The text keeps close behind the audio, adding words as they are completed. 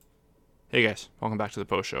Hey guys, welcome back to the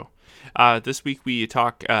post show. This week we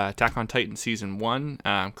talk Attack on Titan season 1.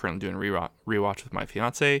 I'm currently doing a rewatch with my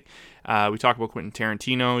fiance. We talk about Quentin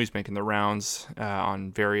Tarantino. He's making the rounds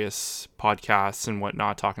on various podcasts and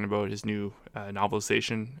whatnot, talking about his new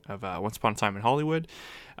novelization of Once Upon a Time in Hollywood.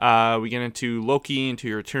 We get into Loki, into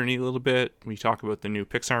Your Eternity a little bit. We talk about the new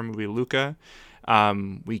Pixar movie Luca.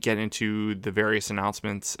 We get into the various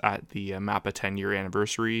announcements at the MAPPA 10-year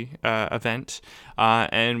anniversary event,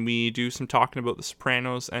 and we do some talking about The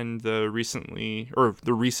Sopranos and the recent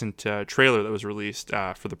trailer that was released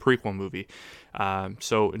for the prequel movie.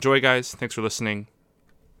 So enjoy, guys. Thanks for listening.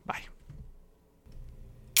 Bye.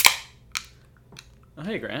 Oh,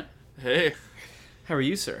 hey, Grant. Hey. How are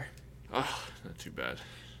you, sir? Oh, not too bad.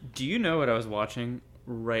 Do you know what I was watching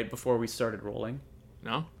right before we started rolling?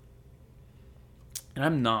 No? And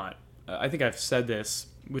I'm not. I think I've said this,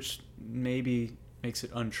 which maybe makes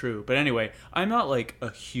it untrue. But anyway, I'm not like a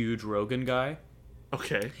huge Rogan guy.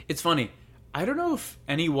 Okay. It's funny. I don't know if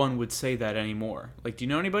anyone would say that anymore. Like, do you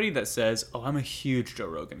know anybody that says, "Oh, I'm a huge Joe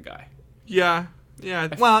Rogan guy"? Yeah.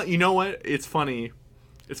 Well, you know what? It's funny.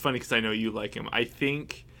 It's funny because I know you like him. I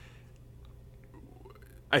think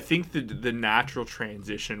the natural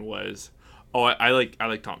transition was, I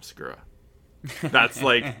like Tom Segura. That's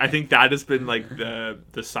like, I think that has been like the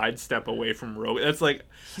sidestep away from Rogan. That's like,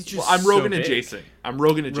 I'm Rogan adjacent.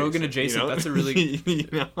 Rogan adjacent. You know? That's a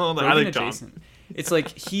really I like adjacent. Tom. It's like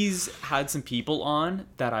he's had some people on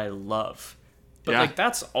that I love, but Yeah. like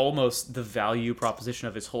that's almost the value proposition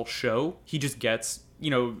of his whole show. He just gets,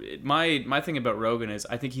 my thing about Rogan is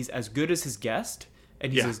I think he's as good as his guest,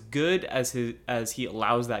 and he's as good as he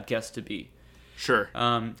allows that guest to be. Sure.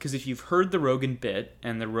 Because if you've heard the Rogan bit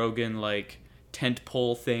and the Rogan like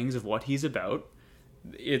tentpole things of what he's about,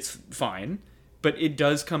 it's fine, but it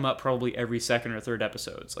does come up probably every second or third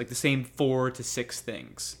episodes, like the same 4 to 6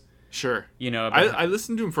 things. Sure. I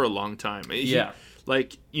listened to him for a long time. Yeah. It's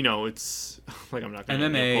like, I'm not going to pull up my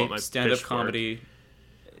MMA, stand-up pitchfork. comedy.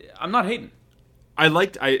 I'm not hating.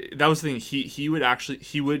 That was the thing. He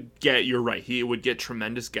would get, you're right, he would get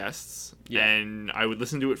tremendous guests, and I would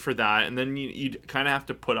listen to it for that, and then you'd kind of have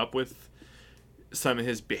to put up with some of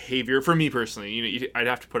his behavior. For me personally, I'd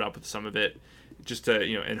have to put up with some of it just to,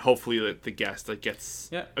 and hopefully the guest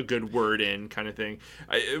gets a good word in, kind of thing.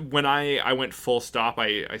 When I went full stop,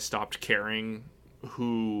 I stopped caring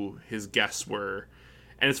who his guests were.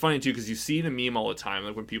 And it's funny too, because you see the meme all the time,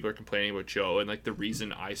 like when people are complaining about Joe, and like the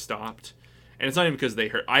reason I stopped, and it's not even because they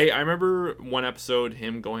heard. I remember one episode,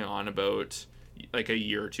 him going on about like a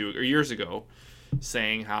year or two or years ago,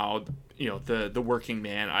 saying how, the working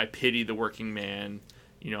man, I pity the working man.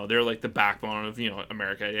 They're like the backbone of,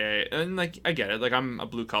 America. Yeah. And like, I get it. Like, I'm a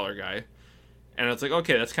blue collar guy. And it's like,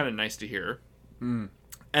 okay, that's kind of nice to hear. Mm.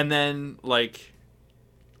 And then like,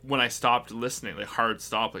 when I stopped listening, like hard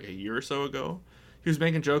stop, like a year or so ago, he was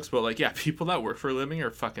making jokes about like, yeah, people that work for a living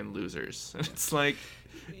are fucking losers. And it's like,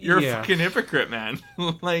 you're a fucking hypocrite, man.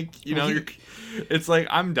 Like, it's like,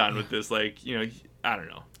 I'm done with this. Like, I don't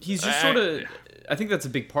know. He's just sort of, I think that's a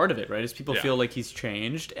big part of it, right? Is people feel like he's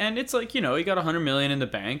changed. And it's like, he got $100 million in the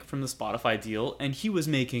bank from the Spotify deal, and he was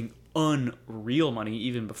making unreal money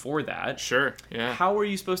even before that. Sure, yeah. How are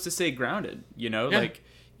you supposed to stay grounded? Like,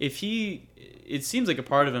 it seems like a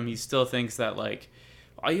part of him, he still thinks that, like,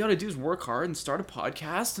 all you gotta do is work hard and start a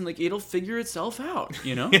podcast, and like it'll figure itself out,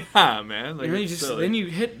 Yeah, man. Like, then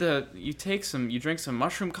you drink some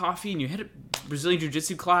mushroom coffee and you hit a Brazilian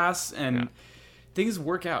jiu-jitsu class and things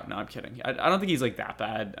work out. No, I'm kidding. I don't think he's like that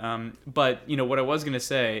bad. But what I was gonna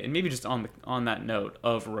say, and maybe just on that note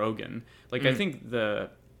of Rogan, like I think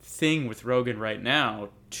the thing with Rogan right now,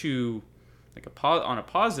 to like on a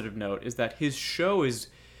positive note, is that his show is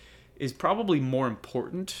probably more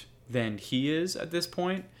important than he is at this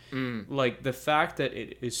point. Like the fact that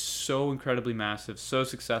it is so incredibly massive, so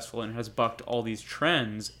successful, and has bucked all these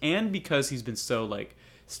trends, and because he's been so like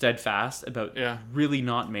steadfast about really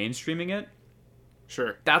not mainstreaming it.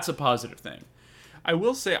 Sure. That's a positive thing. I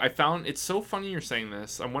will say, I found it's so funny you're saying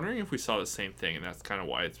this. I'm wondering if we saw the same thing, and that's kind of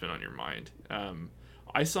why it's been on your mind.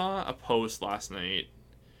 I saw a post last night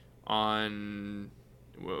on,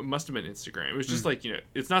 it must have been Instagram. It was just like,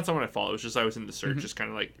 it's not someone I follow. It was just I was in the search, just kind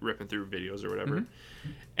of like ripping through videos or whatever.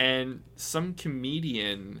 And some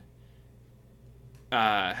comedian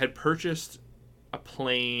had purchased a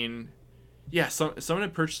plane. Yeah, someone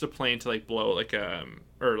had purchased a plane to like blow like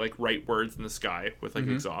or like write words in the sky with like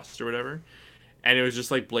exhaust or whatever. And it was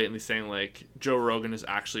just like blatantly saying like, Joe Rogan is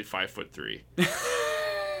actually 5'3".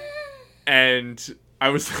 And I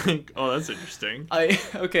was like, oh, that's interesting.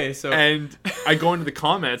 Okay, so And I go into the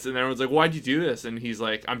comments, and everyone's like, why'd you do this? And he's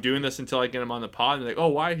like, I'm doing this until I get him on the pod. And they're like, oh,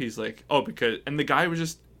 why? He's like, oh, because... And the guy was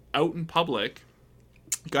just out in public.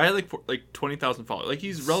 The guy had like 20,000 followers. Like,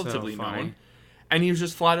 he's relatively known. And he was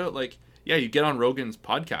just flat out like, yeah, you get on Rogan's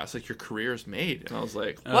podcast, like, your career's made. And I was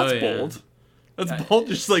like, well, that's bold. That's bold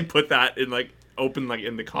to just, like, put that in, like, open, like,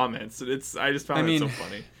 in the comments. And I just found it so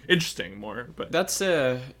funny. Interesting more, but... That's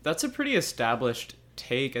a pretty established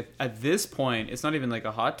take. At this point, it's not even, like,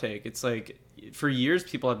 a hot take. It's, like, for years,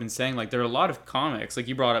 people have been saying, like, there are a lot of comics, like,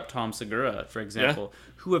 you brought up Tom Segura, for example,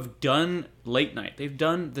 who have done late night. They've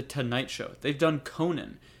done The Tonight Show. They've done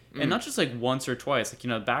Conan. And not just, like, once or twice. Like, you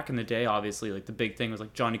know, back in the day, obviously, like, the big thing was,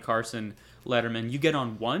 like, Johnny Carson, Letterman. You get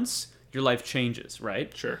on once... your life changes,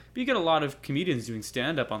 right? Sure. But you get a lot of comedians doing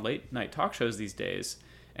stand-up on late-night talk shows these days.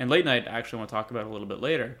 And late night, actually, I want to talk about a little bit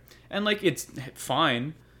later. And, like, it's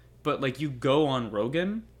fine, but, like, you go on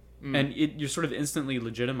Rogan, and you're sort of instantly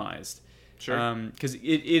legitimized. Sure. Because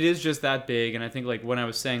it is just that big, and I think, like, when I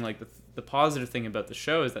was saying, like, the positive thing about the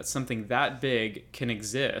show is that something that big can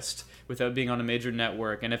exist without being on a major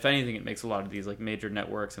network. And if anything, it makes a lot of these, like, major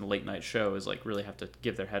networks and late-night shows, like, really have to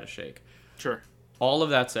give their head a shake. Sure. All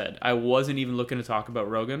of that said, I wasn't even looking to talk about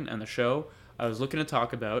Rogan and the show. I was looking to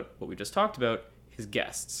talk about what we just talked about, his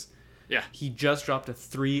guests. Yeah. He just dropped a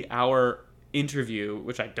 3-hour interview,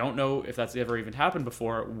 which I don't know if that's ever even happened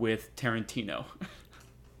before, with Tarantino.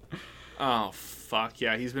 Oh, fuck.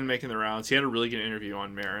 Yeah, he's been making the rounds. He had a really good interview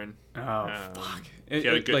on Maron. Oh, fuck. He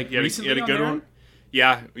had a good, like, recently he had a good one.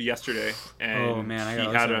 Yeah, yesterday. And oh, man, I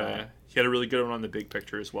gotta listen to that. He had a really good one on The Big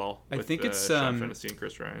Picture as well. I think it's Sean Fennessy and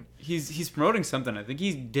Chris Ryan. He's promoting something. I think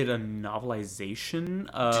he did a novelization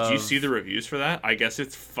of... Did you see the reviews for that? I guess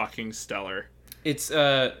it's fucking stellar. It's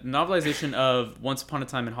a novelization of Once Upon a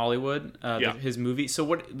Time in Hollywood, his movie. So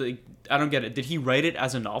what? Like, I don't get it. Did he write it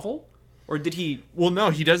as a novel, or did he? Well, no.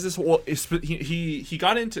 He does this. Well, he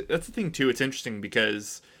got into. That's the thing too. It's interesting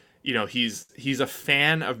because, you know, he's a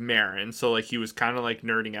fan of Maron, so like he was kind of like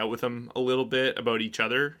nerding out with him a little bit about each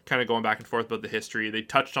other, kind of going back and forth about the history. They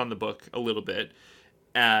touched on the book a little bit.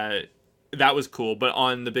 That was cool. But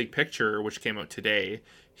on The Big Picture, which came out today,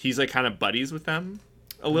 he's like kind of buddies with them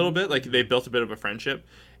a little bit. Like they built a bit of a friendship,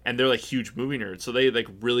 and they're like huge movie nerds. So they like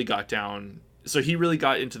really got down. So he really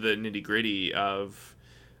got into the nitty gritty of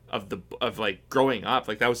like growing up.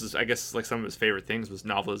 Like that was I guess like some of his favorite things was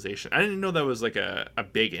novelization. I didn't know that was like a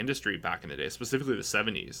big industry back in the day, specifically the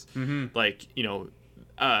 70s. Mm-hmm. Like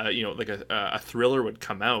like a thriller would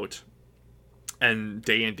come out, and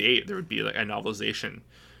day and date there would be like a novelization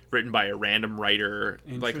written by a random writer,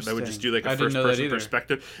 like that would just do like a first person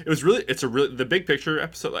perspective. The Big Picture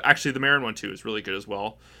episode, actually the Maron one too is really good as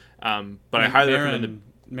well. But I highly recommend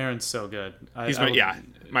Maron's so good. He's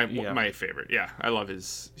my favorite. Yeah, I love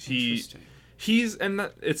his. It's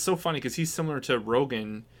so funny because he's similar to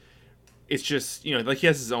Rogan. It's just, you know, like he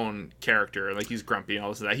has his own character, like he's grumpy and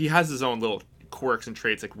all this and that. He has his own little quirks and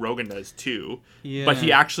traits like Rogan does too. Yeah. But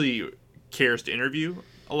he actually cares to interview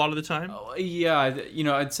a lot of the time. Yeah, you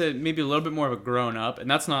know, I'd say maybe a little bit more of a grown up, and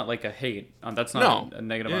that's not like a hate. That's not a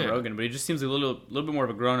negative on Rogan, but he just seems a little bit more of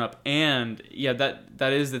a grown up. And yeah,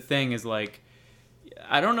 that is the thing is like,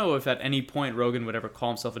 I don't know if at any point Rogan would ever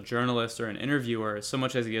call himself a journalist or an interviewer so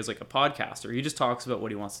much as he is like a podcaster. He just talks about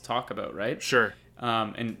what he wants to talk about, right? Sure.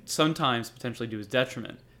 And sometimes potentially to his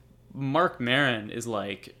detriment. Mark Maron is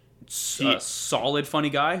like a solid, funny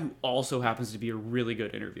guy who also happens to be a really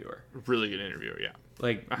good interviewer. Really good interviewer, yeah.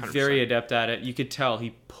 Like 100%. Very adept at it. You could tell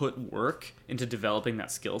he put work into developing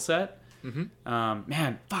that skill set. Mm-hmm.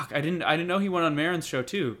 Man, fuck! I didn't know he went on Maron's show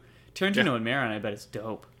too. Tarantino and Maron, I bet it's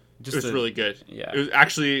dope. It was really good. Yeah. It was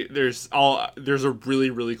actually there's a really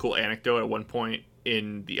really cool anecdote at one point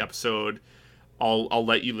in the episode. I'll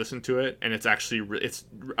let you listen to it, and it's actually it's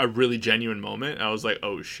a really genuine moment. I was like,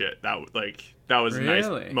 oh shit, that was a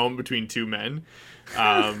nice moment between two men.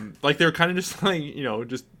 Like they're kind of just like, you know,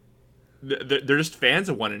 just they're just fans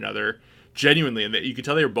of one another genuinely, and that you could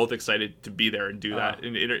tell they were both excited to be there and do that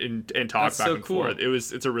and talk back and forth.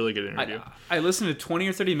 It's a really good interview. I listened to 20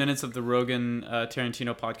 or 30 minutes of the Rogan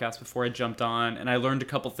Tarantino podcast before I jumped on, and I learned a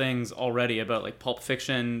couple things already about like Pulp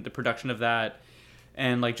Fiction, the production of that,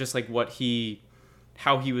 and like just like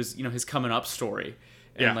how he was, you know, his coming up story.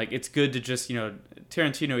 And like it's good to just, you know,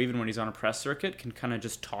 Tarantino, even when he's on a press circuit, can kind of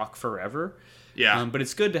just talk forever. Yeah. But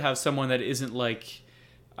it's good to have someone that isn't like,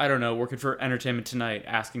 I don't know, working for Entertainment Tonight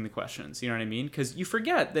asking the questions. You know what I mean? Because you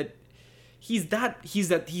forget that he's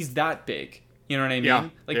that big. You know what I mean? Yeah.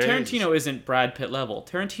 Like Tarantino isn't Brad Pitt level.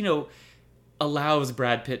 Tarantino allows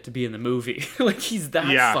Brad Pitt to be in the movie. Like he's that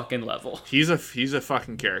fucking level. He's a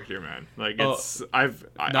fucking character, man. Like it's I've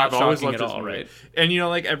not always loved at his all, movie. right? And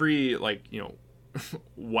like every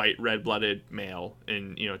white red-blooded male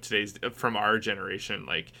in today's from our generation,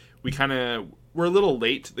 like we're a little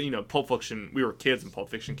late. Pulp Fiction. We were kids when Pulp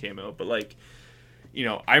Fiction came out, but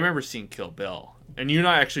I remember seeing Kill Bill. And you and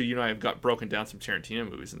I have got broken down some Tarantino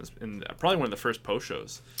movies in probably one of the first post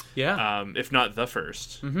shows. Yeah. If not the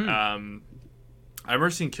first. Mm-hmm. I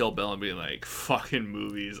remember seeing Kill Bill and being like, "Fucking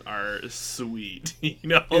movies are sweet," my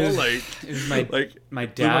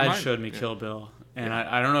dad showed me Kill Bill, and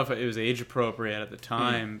I don't know if it was age appropriate at the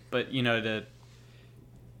time, but I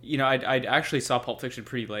actually saw Pulp Fiction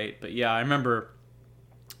pretty late, but yeah, I remember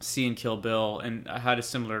seeing Kill Bill, and I had a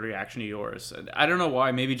similar reaction to yours. I don't know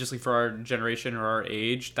why, maybe just like for our generation or our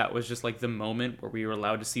age, that was just like the moment where we were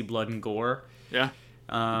allowed to see blood and gore. Yeah.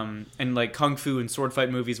 And like kung fu and sword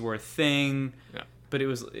fight movies were a thing. Yeah. But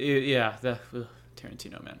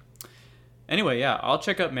Tarantino, man. Anyway, yeah, I'll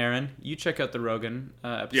check out Maron. You check out the Rogan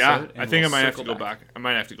episode. Yeah, I think I might have to go back. I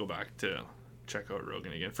might have to go back to check out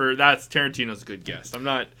Rogan again. Tarantino's a good guest. I'm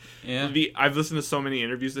not. Yeah. I've listened to so many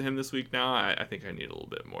interviews of him this week now. I think I need a little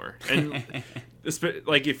bit more. And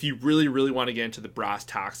like, if you really, really want to get into the brass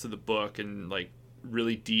tacks of the book and like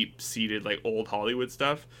really deep seated like old Hollywood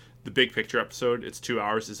stuff, the Big Picture episode, it's 2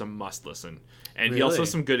 hours, is a must listen. And he also has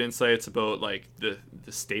some good insights about like the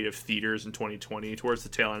state of theaters in 2020 towards the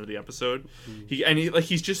tail end of the episode.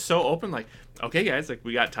 He's just so open, like, okay guys, like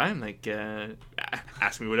we got time, like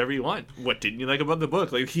ask me whatever you want. What didn't you like about the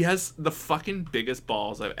book? Like he has the fucking biggest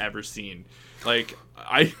balls I've ever seen. Like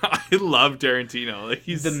I love Tarantino. Like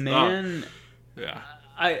he's the man. Yeah.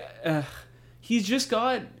 He's just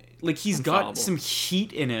got got some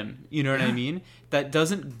heat in him. You know what I mean? That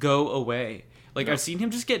doesn't go away. Like, no. I've seen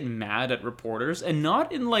him just get mad at reporters, and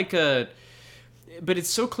not in like but it's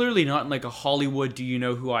so clearly not in like a Hollywood do you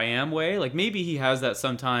know who I am way. Like maybe he has that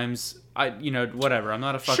sometimes. Whatever. I'm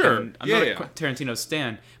not a fucking I'm not a Tarantino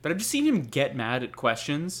stan, but I've just seen him get mad at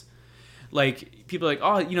questions. Like people are like,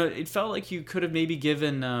 oh, it felt like you could have maybe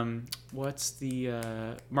given what's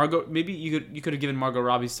the Margot, maybe you could have given Margot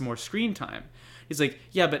Robbie some more screen time. He's like,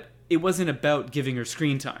 yeah, but it wasn't about giving her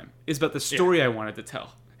screen time. It's about the story I wanted to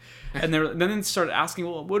tell. And then they started asking,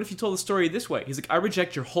 well, what if you told the story this way? He's like, I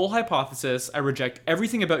reject your whole hypothesis. I reject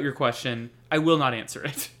everything about your question. I will not answer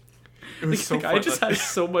it. It was so I just has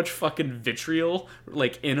so much fucking vitriol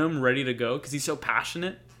like in him, ready to go, because he's so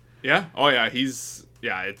passionate. Yeah. Oh yeah. It's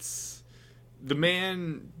the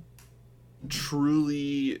man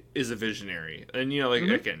truly is a visionary, and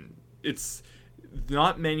again, it's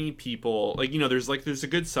not many people there's a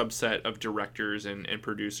good subset of directors and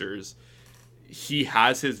producers. He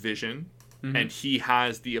has his vision, and he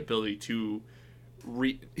has the ability to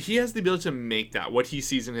make that what he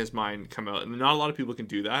sees in his mind come out, and not a lot of people can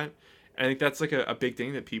do that. And I think that's like a big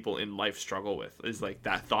thing that people in life struggle with, is like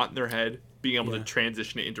that thought in their head, being able to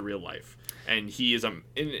transition it into real life. And he's a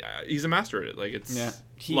master at it. Like it's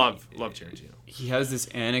love Tarantino. He has this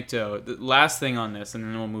anecdote. The last thing on this, and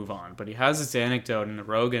then we'll move on. But he has this anecdote in the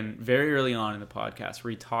Rogan very early on in the podcast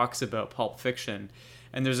where he talks about Pulp Fiction.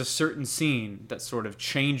 And there's a certain scene that sort of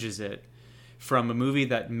changes it from a movie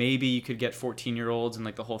that maybe you could get 14-year-olds and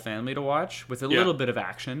like the whole family to watch with a little bit of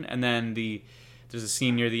action. And then there's a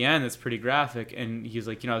scene near the end that's pretty graphic. And he's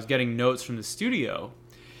like, I was getting notes from the studio,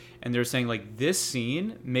 and they're saying like, this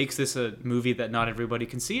scene makes this a movie that not everybody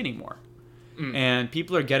can see anymore. And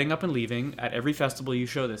people are getting up and leaving at every festival you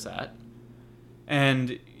show this at.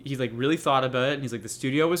 And he's like really thought about it, and he's like, the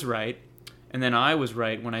studio was right. And then I was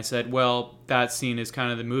right when I said, well, that scene is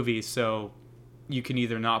kind of the movie, so you can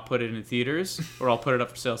either not put it in theaters or I'll put it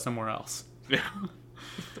up for sale somewhere else. Yeah.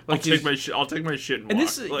 I'll take my shit and walk.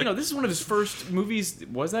 This is one of his first movies.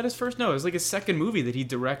 Was that his first? No, it was like his second movie that he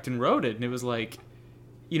directed and wrote it. And it was like,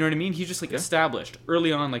 you know what I mean? He just established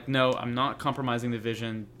early on, like, no, I'm not compromising the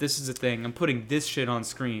vision. This is a thing. I'm putting this shit on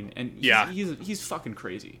screen. And he's fucking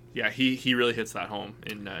crazy. Yeah, he really hits that home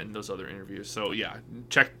in those other interviews. So yeah,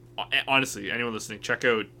 honestly, anyone listening, check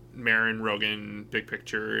out Maron, Rogan, Big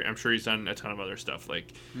Picture. I'm sure he's done a ton of other stuff.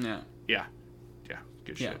 Like, yeah,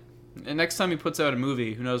 good shit. And next time he puts out a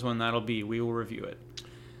movie, who knows when that'll be, we will review it.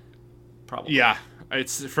 Probably. Yeah,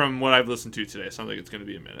 it's from what I've listened to today. Sounds like it's going to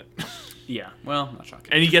be a minute. Yeah, well, not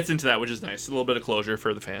shocking. And he gets into that, which is nice. A little bit of closure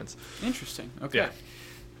for the fans. Interesting. Okay.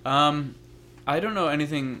 Yeah. I don't know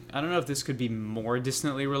anything. I don't know if this could be more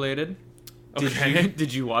distantly related.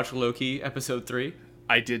 Did you watch Loki episode 3?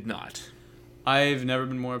 I did not. I've never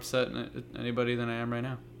been more upset at anybody than I am right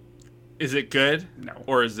now. Is it good? No.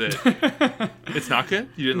 Or is it... It's not good?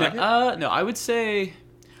 You didn't like it? No, I would say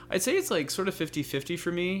I'd say it's like sort of 50-50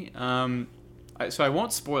 for me. So I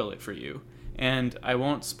won't spoil it for you, and I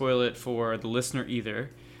won't spoil it for the listener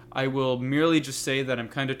either. I will merely just say that I'm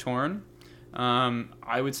kind of torn.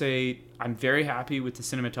 I would say I'm very happy with the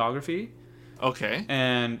cinematography. Okay.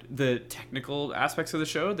 And the technical aspects of the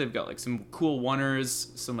show. They've got like some cool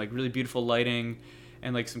one-ers, some like really beautiful lighting,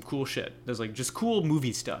 and like some cool shit. There's like just cool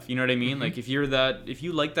movie stuff. You know what I mean? Like if you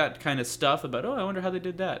like that kind of stuff about, I wonder how they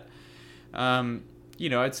did that.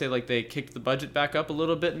 I'd say like they kicked the budget back up a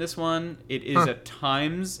little bit in this one. It is at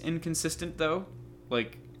times inconsistent though,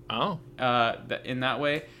 like in that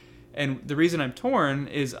way. And the reason I'm torn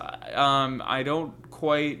is I don't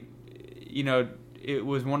quite, it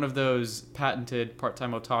was one of those patented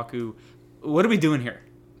part-time otaku, what are we doing here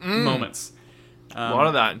moments. A lot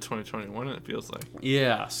of that in 2021, it feels like.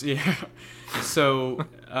 Yes, yeah. So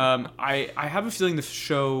I have a feeling the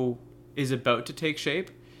show is about to take shape.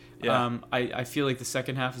 Yeah. I feel like the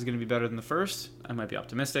second half is going to be better than the first. I might be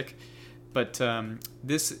optimistic. But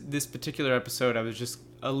this particular episode, I was just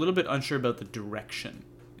a little bit unsure about the direction,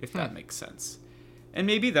 if that makes sense. And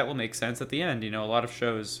maybe that will make sense at the end. A lot of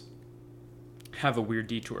shows have a weird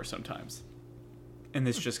detour sometimes. And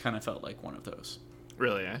this just kind of felt like one of those.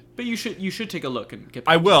 Really, eh? But you should take a look and get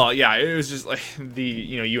back. I will, yeah. It was just like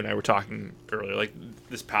you and I were talking earlier, like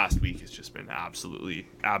this past week has just been absolute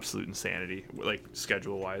insanity, like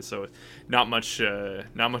schedule wise. So not much has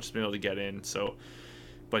been able to get in. So,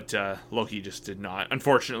 but Loki just did not.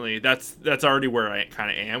 Unfortunately, that's already where I kind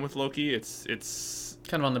of am with Loki. It's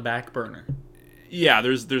kind of on the back burner. Yeah,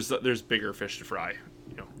 there's bigger fish to fry,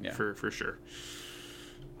 for sure.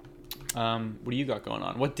 What do you got going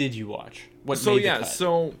on? What did you watch?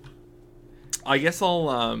 So I guess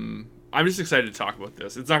I'm just excited to talk about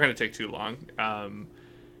this. It's not going to take too long.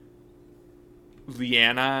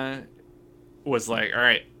 Leanna was like, all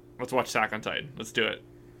right, let's watch Attack on Titan. Let's do it.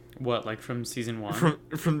 What, like from season 1?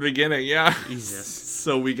 From the beginning, yeah. Jesus.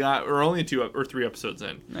 So we're only 2 or 3 episodes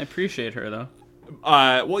in. I appreciate her though.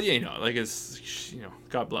 Well, yeah, like it's,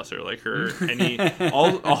 God bless her. Like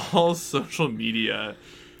all social media.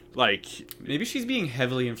 Like, maybe she's being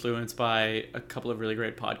heavily influenced by a couple of really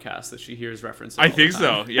great podcasts that she hears referenced. I think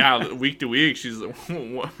so. Yeah, week to week, she's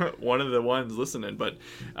one of the ones listening. But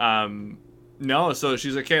no, so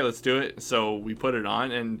she's like, okay, let's do it. So we put it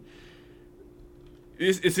on, and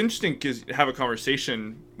it's interesting because have a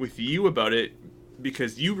conversation with you about it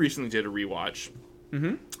because you recently did a rewatch.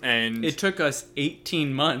 Mm-hmm. And it took us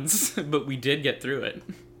 18 months, but we did get through it.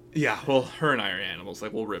 Yeah, well, her and I are animals.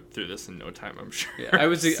 Like, we'll rip through this in no time, I'm sure. Yeah, I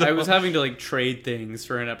was having to like trade things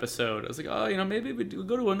for an episode. I was like, maybe we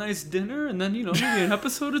go to a nice dinner and then maybe an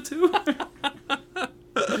episode or 2.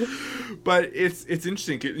 But it's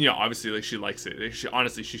interesting. Obviously, like she likes it.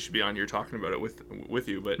 She should be on here talking about it with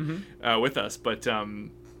you, but with us. But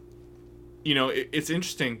it's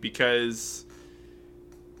interesting because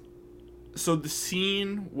so the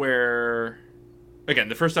scene where, again,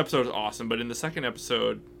 the first episode is awesome, but in the second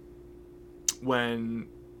episode, when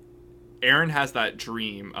Eren has that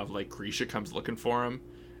dream of like Grisha comes looking for him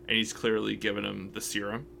and he's clearly given him the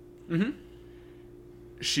serum,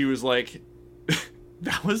 she was like,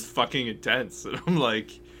 that was fucking intense. And I'm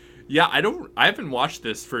like, yeah, I haven't watched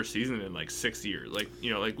this first season in like 6 years,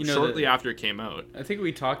 shortly after it came out. I think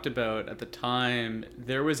we talked about at the time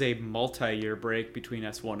there was a multi-year break between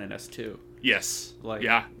S1 and S2. Yes.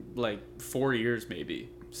 Like 4 years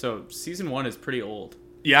maybe. So season 1 is pretty old.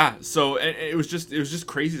 Yeah, so and it was just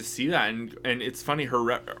crazy to see that, and it's funny.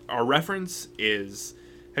 Our reference is,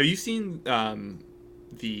 have you seen the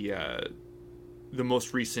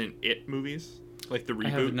most recent It movies, like the reboot? I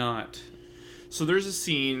have not. So there's a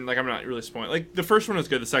scene, like I'm not really spoiling. Like the first one was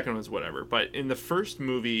good, the second one was whatever. But in the first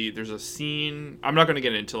movie, there's a scene. I'm not going to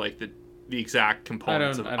get into like the exact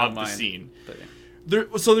components of the scene. But yeah.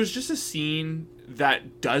 There's just a scene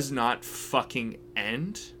that does not fucking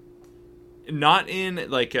end. Not in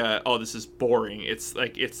like this is boring. It's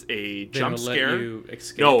like it's a jump scare. Let you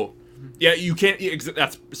escape. No, yeah, you can't.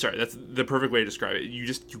 That's the perfect way to describe it.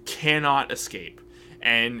 You cannot escape,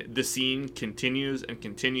 and the scene continues and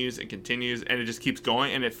continues and continues, and it just keeps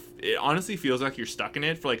going. And it honestly feels like you're stuck in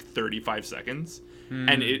it for like 35 seconds.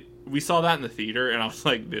 And we saw that in the theater, and I was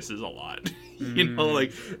like, this is a lot.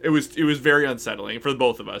 Like it was very unsettling for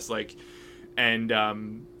both of us. Like,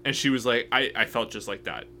 and she was like, I felt just like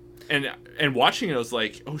that. And watching it, I was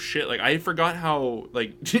like, oh shit, like I forgot how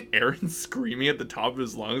like Eren's screaming at the top of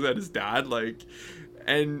his lungs at his dad, like,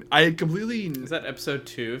 and I had completely. Is that episode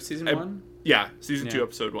 2 of season 1? Yeah, season 2,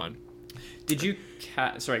 episode 1. Did you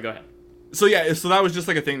sorry, go ahead. So yeah, so that was just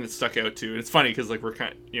like a thing that stuck out too. And it's funny because like we're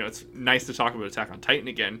kind of, it's nice to talk about Attack on Titan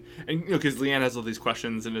again, and because Leanne has all these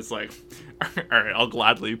questions, and it's like, all right, I'll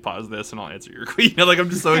gladly pause this and I'll answer your question. Like I'm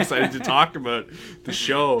just so excited to talk about the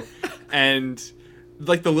show, and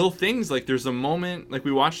like the little things. Like there's a moment, like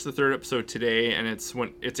we watched the third episode today, and it's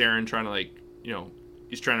when it's Aaron trying to like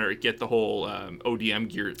he's trying to get the whole ODM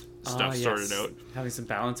gear stuff sorted out, having some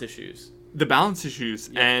balance issues. The balance issues,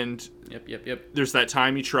 and Yep. there's that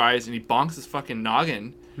time he tries and he bonks his fucking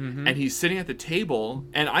noggin, and he's sitting at the table,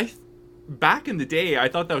 and back in the day, I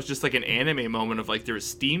thought that was just like an anime moment of like there was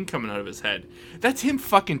steam coming out of his head. That's him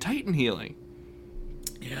fucking Titan healing.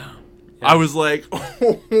 Yeah. I was like,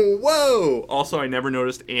 oh, whoa. Also, I never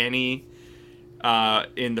noticed Annie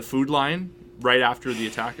in the food line right after the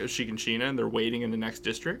attack of Shiganshina, and they're waiting in the next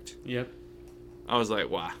district. Yep. I was like,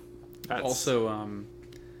 wow. That's... Also,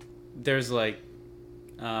 there's like,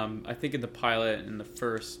 I think in the pilot, in the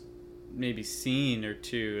first maybe scene or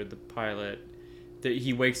two of the pilot, that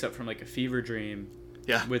he wakes up from like a fever dream.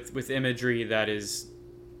 Yeah. With imagery that is,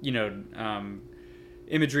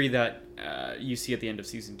 imagery that you see at the end of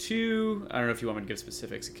season 2. I don't know if you want me to give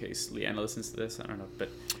specifics in case Leanna listens to this. I don't know, but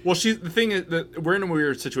well, the thing is that we're in a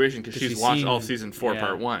weird situation because she's watched all season 4,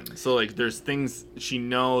 part 1. So like, there's things she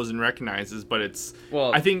knows and recognizes, but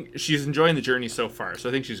I think she's enjoying the journey so far. So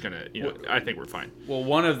I think she's gonna, I think we're fine. Well,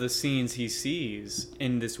 one of the scenes he sees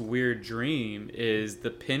in this weird dream is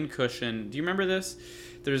the pin cushion. Do you remember this?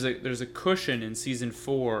 There's a cushion in season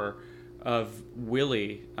 4 of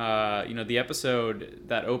Willie, the episode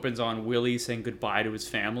that opens on Willie saying goodbye to his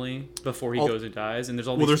family before he goes and dies, and there's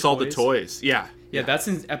all the toys. Yeah, that's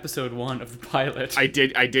in episode 1 of the pilot. I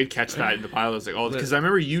did catch that in the pilot. I was like, because I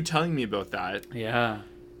remember you telling me about that. Yeah.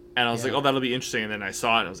 And I was like, oh, that'll be interesting. And then I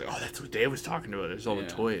saw it, and I was like, oh, that's what Dave was talking about. There's all the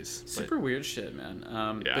toys. Super weird shit,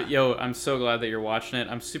 man. But yo, I'm so glad that you're watching it.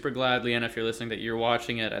 I'm super glad, Leanna, if you're listening, that you're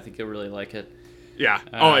watching it. I think you'll really like it. Yeah.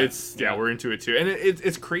 We're into it too. And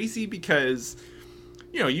it's crazy because,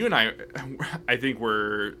 you and I think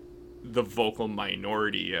we're the vocal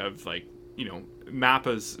minority of like,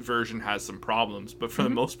 Mappa's version has some problems, but for the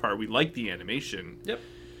most part, we like the animation. Yep.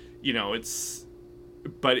 It's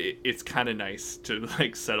kind of nice to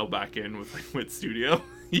like settle back in with Studio.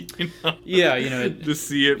 Yeah, to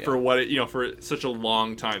see it for what it, for such a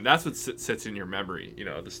long time. That's what sits in your memory,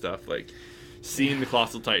 the stuff like seeing the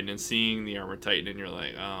Colossal Titan and seeing the Armored Titan, and you're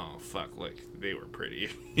like, oh fuck, like they were pretty,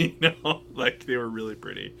 like they were really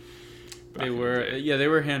pretty. They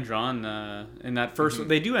were hand drawn in that first.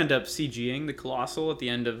 They do end up CGing the Colossal at the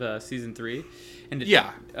end of season 3, and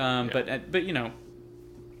but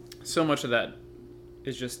so much of that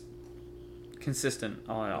is just consistent.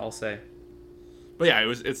 I'll say. But yeah,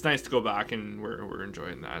 it's nice to go back, and we're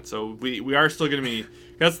enjoying that. So we are still going to be.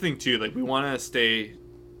 That's the thing too. Like we want to stay.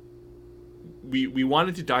 We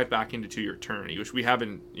wanted to dive back into To Your Eternity, which we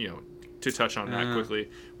haven't. To touch on that quickly,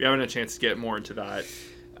 we haven't had a chance to get more into that.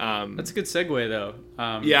 That's a good segue though.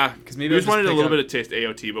 Because maybe we just wanted a little bit of taste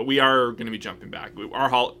AOT, but we are going to be jumping back. Our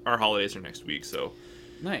holidays are next week, so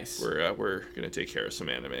nice. We're going to take care of some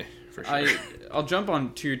anime for sure. I'll jump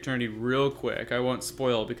on To Your Eternity real quick. I won't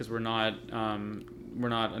spoil because we're not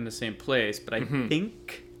in the same place. But I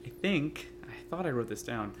think I thought I wrote this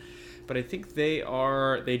down, but I think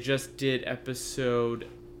they just did episode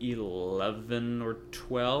 11 or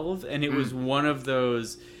 12, and it was one of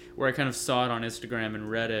those where I kind of saw it on Instagram and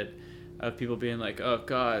Reddit of people being like, "Oh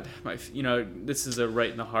God, this is a right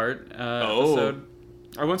in the heart episode."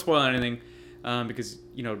 I won't spoil anything because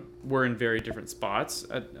we're in very different spots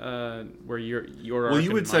at where your well,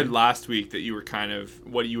 you had said last week that you were kind of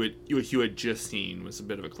what you had just seen was a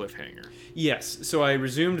bit of a cliffhanger. Yes, so I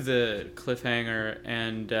resumed the cliffhanger,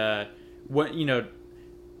 and I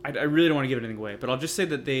really don't want to give anything away, but I'll just say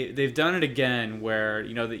that they've done it again where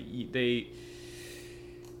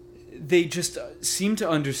they just seem to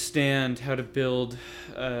understand how to build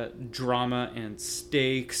drama and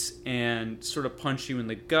stakes and sort of punch you in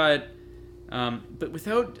the gut, but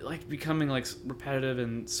without like becoming like repetitive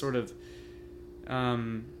and sort of I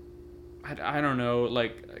don't know,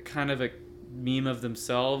 like kind of a meme of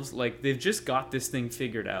themselves. Like they've just got this thing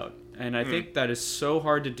figured out. And I think that is so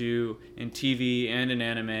hard to do in TV and in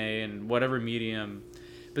anime and whatever medium,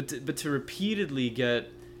 but to repeatedly get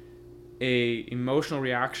a emotional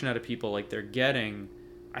reaction out of people like they're getting,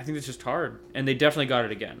 I think it's just hard. And they definitely got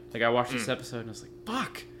it again. Like I watched this episode and I was like,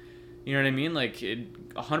 fuck, you know what I mean? Like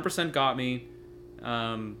it 100% got me.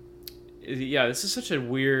 This is such a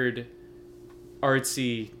weird,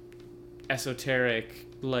 artsy, esoteric,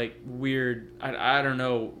 like weird, I don't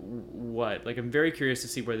know what. Like I'm very curious to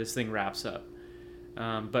see where this thing wraps up.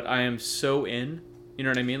 But I am so in You know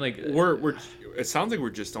what I mean? Like we're it sounds like we're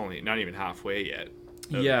just only not even halfway yet.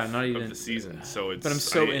 Not even of the season. So it's. But I'm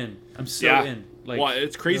so in. I'm so in. Like, well,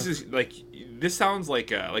 it's crazy. Like this sounds like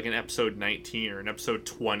an episode 19 or an episode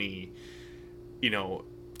 20. You know.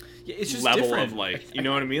 Yeah, it's just level different. of like, you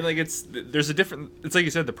know what I mean? Like there's a different. It's like you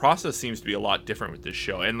said, the process seems to be a lot different with this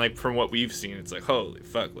show, and like from what we've seen, it's like holy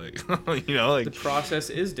fuck, like you know, like the process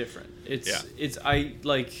is different. It's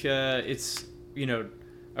you know,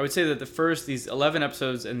 I would say that these 11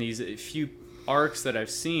 episodes and these few arcs that I've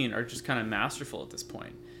seen are just kind of masterful at this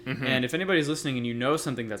point. Mm-hmm. And if anybody's listening and you know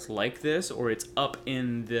something that's like this, or it's up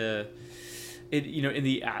in in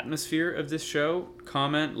the atmosphere of this show,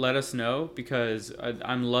 comment, let us know, because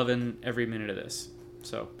I'm loving every minute of this.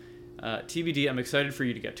 So, TBD, I'm excited for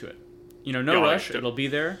you to get to it. You know, no rush, it'll be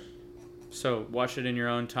there. So watch it in your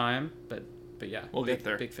own time. But yeah, we'll get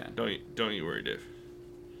there. Big fan. Don't you worry, Dave.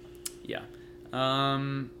 Yeah.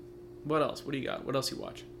 What else? What do you got? What else you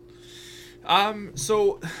watch?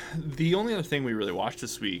 So the only other thing we really watched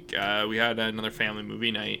this week, we had another family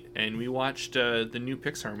movie night, and we watched the new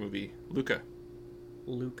Pixar movie, Luca.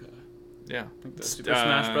 Yeah. Like the Super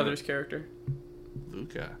Smash Brothers character?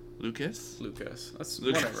 Lucas? That's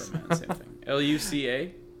whatever, man. Same thing.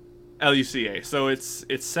 Luca? Luca. So it's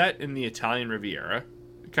set in the Italian Riviera.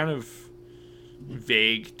 Kind of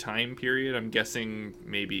vague time period. I'm guessing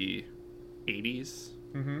maybe 80s.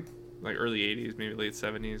 Mm-hmm. Like early 80s, maybe late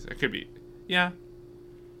 70s. It could be. Yeah,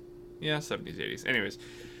 70s, 80s. Anyways,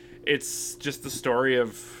 it's just the story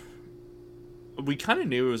of... We kind of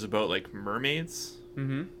knew it was about, like, mermaids.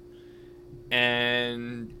 Mm-hmm.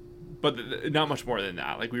 But not much more than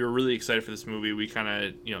that. Like, we were really excited for this movie. We kind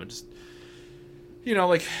of,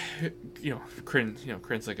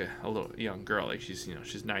 Corinne's like a little young girl. Like, she's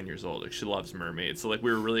 9 years old. Like, she loves mermaids. So, like,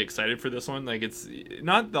 we were really excited for this one. Like, it's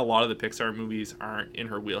not that a lot of the Pixar movies aren't in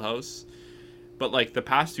her wheelhouse, but, like, the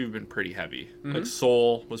past two have been pretty heavy. Mm-hmm. Like,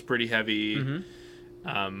 Soul was pretty heavy.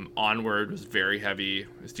 Mm-hmm. Onward was very heavy. It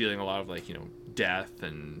was dealing a lot of, like, death,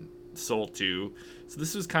 and Soul 2. So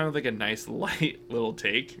this was kind of like a nice, light little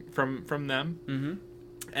take from them. Mm-hmm.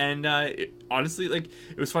 And honestly, like,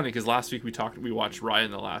 it was funny because last week we watched Raya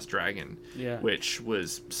and the Last Dragon, which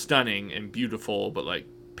was stunning and beautiful, but, like,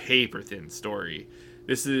 paper thin story.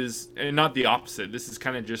 This is, and not the opposite. This is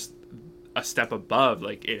kind of just a step above.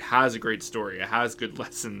 Like, it has a great story. It has good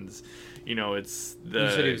lessons. It's the. You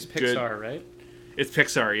said it was Pixar, right? It's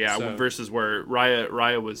Pixar, yeah. So. Versus where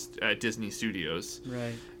Raya was Disney Studios,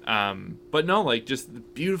 right? But no, like, just the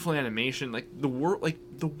beautiful animation, like the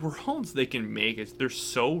worlds they can make. They're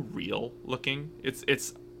so real looking.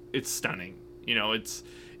 It's stunning.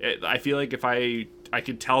 I feel like if I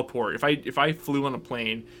could teleport, if I flew on a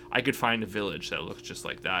plane, I could find a village that looks just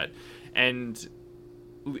like that. And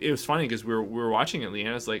it was funny because we were watching it.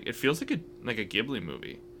 Leanna's like, it feels like a Ghibli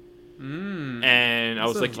movie. And I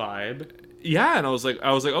was like, vibe. Yeah, and I was like,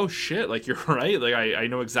 oh shit, like, you're right. Like, I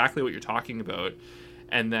know exactly what you're talking about.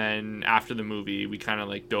 And then after the movie, we kind of,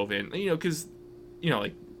 like, dove in, because,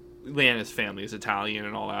 like, Leanna's family is Italian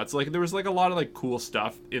and all that. So, like, there was, like, a lot of, like, cool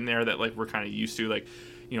stuff in there that, like, we're kind of used to. Like,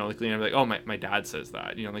 like, Leanna was like, oh, my dad says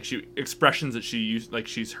that. Like, expressions that she used, like,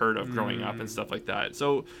 she's heard of growing up and stuff like that.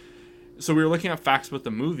 So we were looking at facts about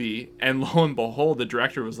the movie, and lo and behold, the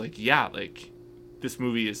director was like, yeah, like, this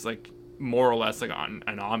movie is, like, more or less, like,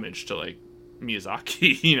 an homage to, like,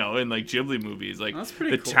 Miyazaki, and, like, Ghibli movies. Like, that's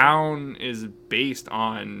pretty cool. The town is based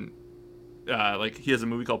on, like, he has a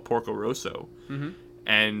movie called Porco Rosso,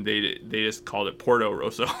 and they just called it Porto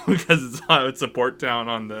Rosso because it's a port town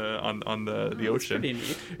on the ocean. Pretty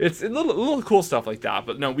neat. It's a little cool stuff like that.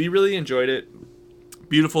 But no, we really enjoyed it.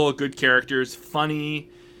 Beautiful, good characters,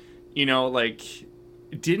 funny. Like,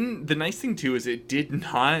 the nice thing too is it didn't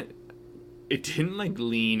like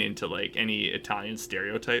lean into, like, any Italian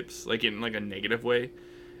stereotypes, like, in, like, a negative way.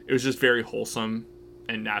 It was just very wholesome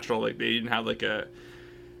and natural. Like, they didn't have, like,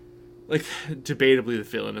 debatably the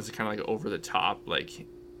villain is kind of, like, over the top, like,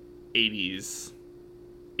 80s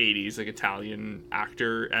like, Italian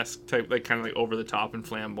actor-esque type, like, kind of, like, over the top and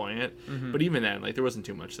flamboyant. Mm-hmm. But even then, like, there wasn't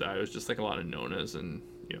too much of that. It was just, like, a lot of nonas and,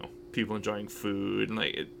 people enjoying food, and,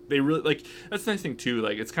 like, they really, like, that's the nice thing too.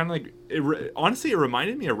 Like, it's kind of like, honestly, it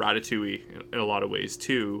reminded me of Ratatouille in a lot of ways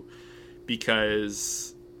too,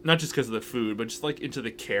 because not just because of the food, but just, like, into the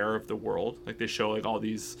care of the world. Like, they show, like, all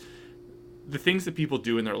the things that people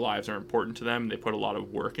do in their lives are important to them. They put a lot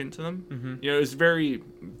of work into them. Mm-hmm. It's very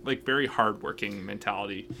hardworking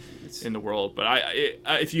mentality in the world. But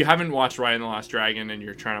if you haven't watched Raya and the Last Dragon and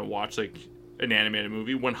you're trying to watch, like, an animated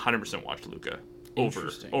movie, 100% watch Luca.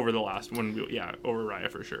 Interesting. over the last one. Over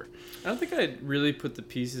Raya for sure. I don't think I'd really put the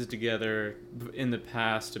pieces together in the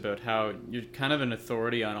past about how you're kind of an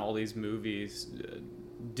authority on all these movies,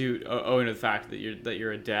 owing to the fact that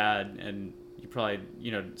you're a dad, and you probably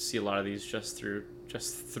see a lot of these just through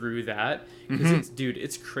that. Because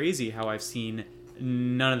it's crazy how I've seen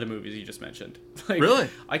none of the movies you just mentioned. Like, really?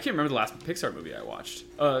 I can't remember the last Pixar movie I watched.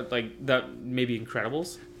 Like that, maybe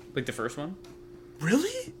Incredibles, like the first one.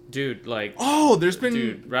 Really? Dude, like... Oh, there's been...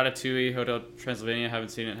 Dude, Ratatouille, Hotel Transylvania, haven't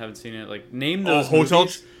seen it. Like, name those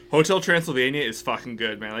movies. Hotel Transylvania is fucking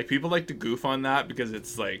good, man. Like, people like to goof on that because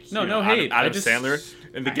it's like... No hate. Adam Sandler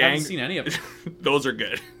and the gang... I haven't seen any of them. Those are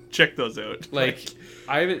good. Check those out.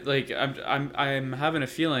 I'm having a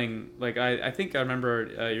feeling... Like, I think I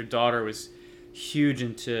remember your daughter was huge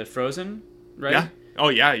into Frozen, right? Yeah. Oh,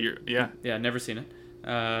 yeah. Yeah, never seen it.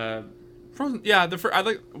 Frozen, yeah. The first,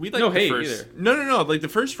 no hate first. Either. No. Like the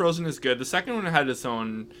first Frozen is good. The second one had its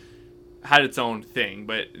own thing,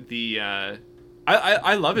 but the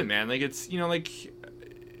I love it, man. Like it's like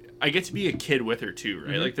I get to be a kid with her too,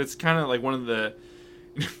 right? Like that's kind of like one of the,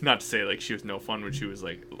 not to say like she was no fun when she was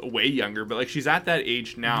like way younger, but like she's at that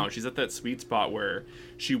age now. She's at that sweet spot where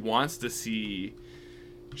she wants to see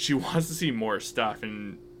more stuff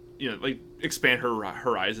and like expand her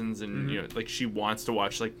horizons, and like she wants to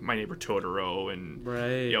watch like My Neighbor Totoro and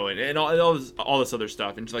and all this other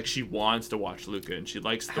stuff, and like she wants to watch Luca, and she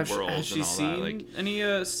likes the world. Has she and all seen that. Like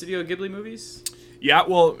any Studio Ghibli movies? Yeah,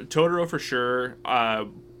 well, Totoro for sure.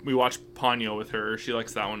 We watched Ponyo with her. She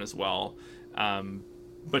likes that one as well. But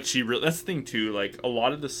that's the thing too. Like a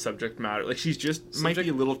lot of the subject matter, like she's might be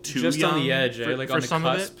a little too just young on the edge, for, like for on the some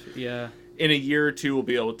cusp. of it. Yeah. In a year or two, we'll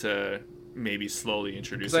be able to maybe slowly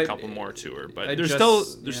introduce a couple more to her. But there's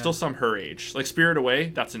still some her age. Like Spirit Away,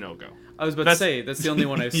 that's a no-go. I was about to say that's the only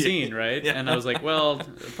one I've seen, right? Yeah. And I was like, well,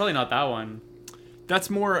 probably not that one. That's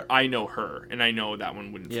more I know her, and I know that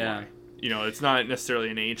one wouldn't fly. It's not necessarily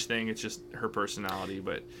an age thing. It's just her personality.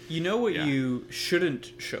 But what you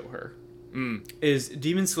shouldn't show her is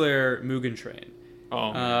Demon Slayer Mugen Train.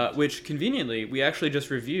 Which conveniently we actually just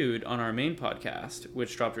reviewed on our main podcast,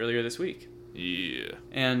 which dropped earlier this week. Yeah.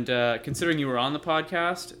 And considering you were on the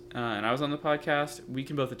podcast and I was on the podcast, we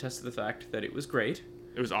can both attest to the fact that it was great.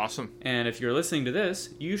 It was awesome. And if you're listening to this,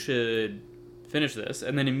 you should finish this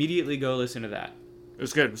and then immediately go listen to that. It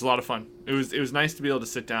was good. It was a lot of fun. It was nice to be able to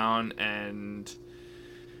sit down and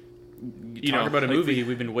talk about a movie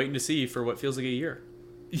we've been waiting to see for what feels like a year.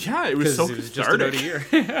 Yeah, it was so cathartic. Just about a year.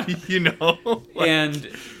 And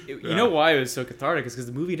you know why it was so cathartic is because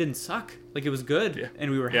the movie didn't suck. Like, it was good, and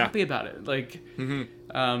we were happy about it. Like, we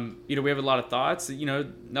have a lot of thoughts.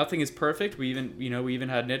 Nothing is perfect. We even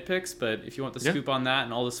had nitpicks. But if you want the scoop on that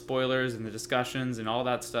and all the spoilers and the discussions and all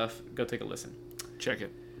that stuff, go take a listen. Check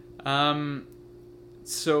it.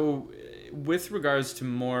 So, with regards to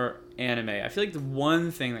more anime, I feel like the one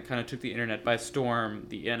thing that kind of took the anime internet by storm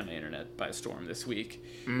this week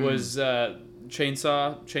was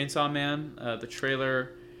Chainsaw Man, the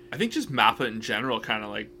trailer. I think just Mappa in general kind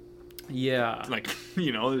of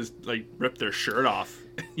just ripped their shirt off,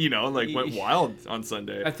 went wild on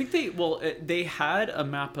Sunday. I think they had a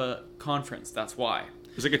Mappa conference, that's why.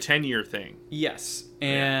 It was like a 10-year thing. Yes,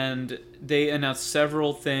 and they announced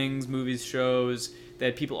several things, movies, shows. They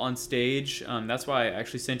had people on stage. That's why I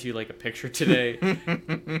actually sent you like a picture today.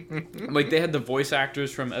 Like they had the voice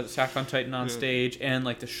actors from Attack on Titan on stage, and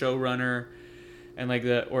like the showrunner, and like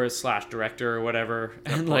 / director or whatever.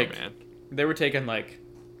 And like they were taking like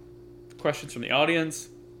questions from the audience,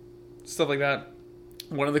 stuff like that.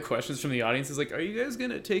 One of the questions from the audience is like, "Are you guys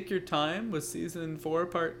gonna take your time with season 4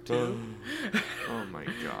 part 2?" Oh my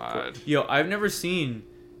god! I've never seen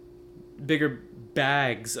bigger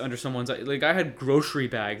bags under someone's, like I had grocery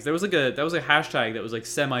bags. That was a hashtag that was like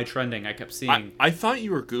semi-trending. I kept seeing. I thought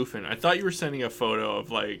you were goofing. I thought you were sending a photo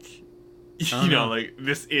of like, like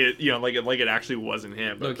this is, like it actually wasn't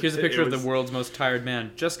him. Look, here's a picture of the world's most tired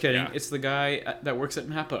man. Just kidding. Yeah. It's the guy that works at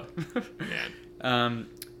Mappa. Man.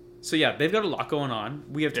 So yeah, they've got a lot going on.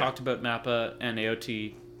 We have talked about Mappa and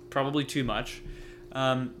AOT probably too much.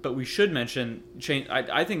 But we should mention,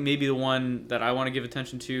 I think maybe the one that I want to give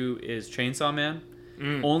attention to is Chainsaw Man.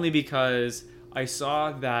 Only because I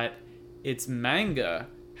saw that its manga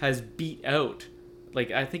has beat out, like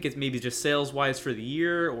I think it's maybe just sales-wise for the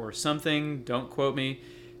year or something, don't quote me,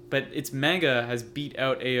 but its manga has beat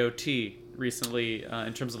out AOT recently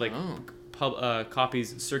in terms of like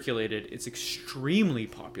copies circulated. It's extremely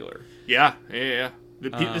popular. Yeah.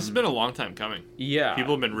 This has been a long time coming. Yeah.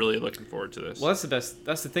 People have been really looking forward to this. Well, that's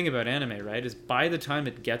the thing about anime, right? Is by the time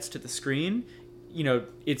it gets to the screen,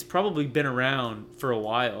 it's probably been around for a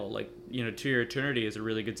while. Like, To Your Eternity is a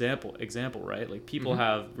really good example, right? Like people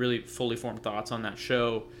have really fully formed thoughts on that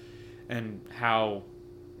show and how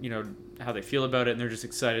they feel about it, and they're just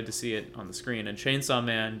excited to see it on the screen. And Chainsaw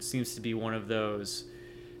Man seems to be one of those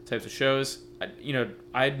types of shows.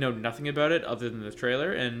 I know nothing about it other than the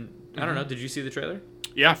trailer, and I don't know. Did you see the trailer?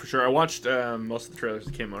 Yeah, for sure. I watched most of the trailers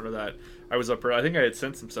that came out of that. I was up early. I think I had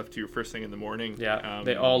sent some stuff to you first thing in the morning. Yeah,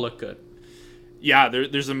 they all look good. Yeah,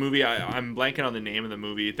 there's a movie. I'm blanking on the name of the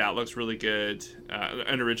movie. That looks really good.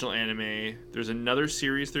 An original anime. There's another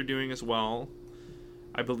series they're doing as well,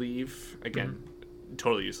 I believe. Again,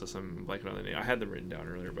 totally useless. I'm blanking on the name. I had them written down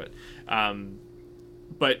earlier, but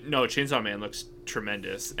no, Chainsaw Man looks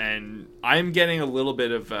tremendous, and I'm getting a little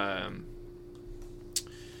bit of.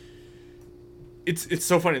 It's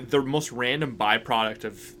so funny. The most random byproduct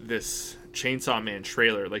of this Chainsaw Man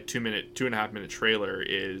trailer, like 2.5 minute trailer,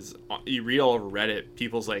 is you read all over Reddit,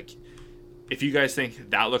 people's like, if you guys think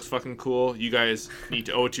that looks fucking cool, you guys need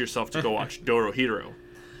to owe it to yourself to go watch Dorohedoro,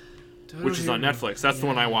 which is on Netflix. That's the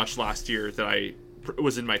one I watched last year that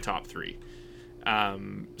was in my top 3.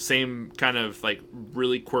 Same kind of like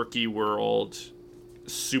really quirky world,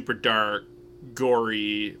 super dark,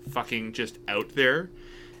 gory, fucking just out there.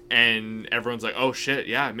 And everyone's like, oh shit,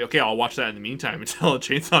 yeah, okay, I'll watch that in the meantime until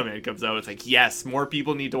Chainsaw Man comes out. It's like, yes, more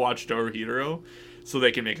people need to watch Dorohedoro so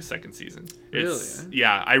they can make a second season. Really?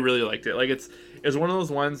 Yeah, I really liked it. Like, it's one of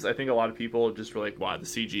those ones I think a lot of people just were like, wow, the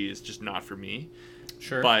CG is just not for me.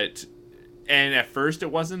 Sure. And at first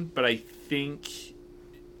it wasn't, but I think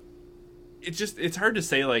it's hard to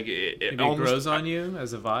say, like, it almost grows on you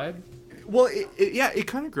as a vibe? Well, it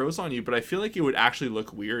kind of grows on you, but I feel like it would actually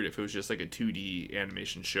look weird if it was just like a 2D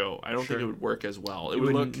animation show. I don't think it would work as well. It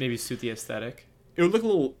would look maybe suit the aesthetic. It would look a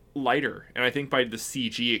little lighter, and I think by the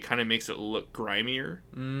CG, it kind of makes it look grimier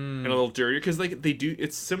and a little dirtier. Because like they do,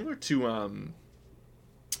 it's similar to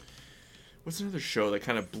what's another show that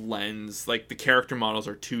kind of blends, like the character models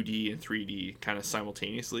are 2D and 3D kind of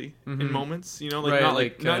simultaneously in moments.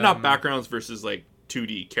 Like not backgrounds versus like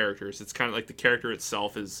 2D characters. It's kind of like the character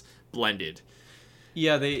itself is blended.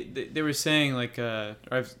 Yeah, they were saying like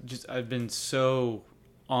I've been so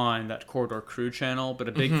on that Corridor Crew channel, but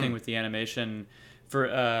a big thing with the animation for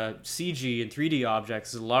CG and 3D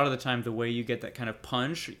objects is a lot of the time the way you get that kind of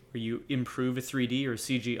punch where you improve a 3D or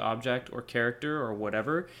CG object or character or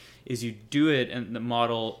whatever is you do it in the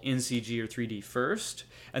model in CG or 3D first,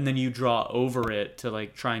 and then you draw over it to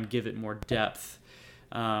like try and give it more depth.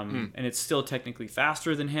 And it's still technically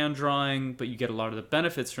faster than hand drawing, but you get a lot of the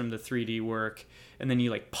benefits from the 3D work, and then you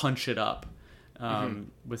like punch it up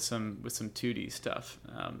with some 2D stuff.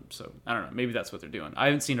 So I don't know, maybe that's what they're doing. I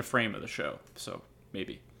haven't seen a frame of the show, so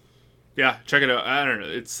maybe. Yeah, check it out. I don't know.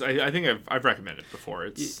 It's I think I've recommended it before.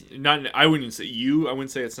 It's not. I wouldn't say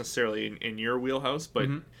it's necessarily in your wheelhouse, but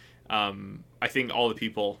I think all the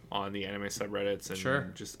people on the anime subreddits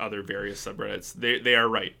and just other various subreddits, they are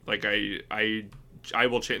right. Like I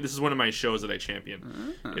will change. This is one of my shows that I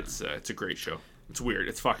champion. It's a great show. It's weird.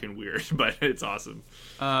 It's fucking weird, but it's awesome.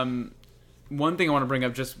 One thing I want to bring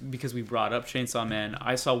up, just because we brought up Chainsaw Man,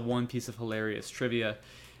 I saw one piece of hilarious trivia.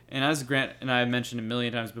 And as Grant and I have mentioned a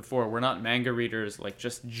million times before, we're not manga readers, like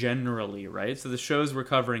just generally, right? So the shows we're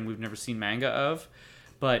covering, we've never seen manga of.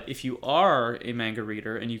 But if you are a manga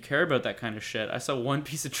reader and you care about that kind of shit, I saw one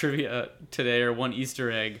piece of trivia today, or one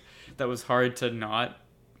Easter egg, that was hard to not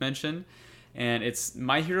mention. And it's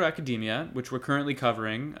My Hero Academia, which we're currently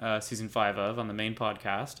covering season 5 of on the main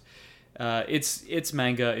podcast. Its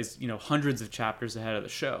manga is hundreds of chapters ahead of the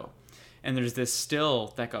show, and there's this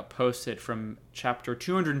still that got posted from chapter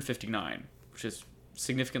 259, which is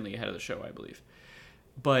significantly ahead of the show, I believe.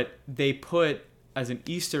 But they put as an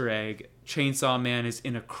Easter egg, Chainsaw Man is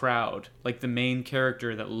in a crowd, like the main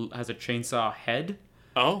character that has a chainsaw head.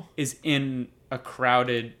 Is in a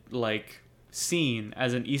crowded like scene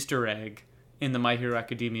as an Easter egg in the My Hero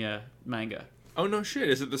Academia manga. Oh no shit!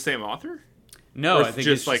 Is it the same author? No, I think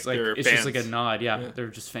it's just like it's just like a nod. Yeah, they're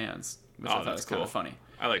just fans. Which I thought was cool. Kind of funny.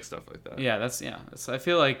 I like stuff like that. Yeah, I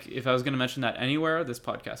feel like if I was going to mention that anywhere, this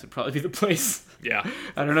podcast would probably be the place. Yeah.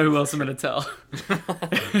 I don't know who else I'm going to tell.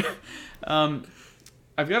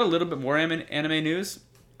 I've got a little bit more anime news.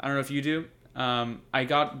 I don't know if you do. I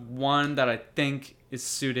got one that I think is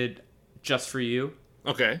suited just for you.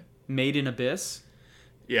 Okay. Made in Abyss.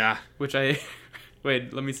 Yeah. Which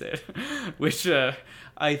wait, let me say it. Which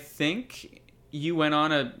I think you went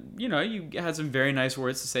on you had some very nice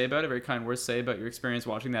words to say about it, very kind words to say about your experience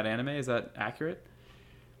watching that anime. Is that accurate?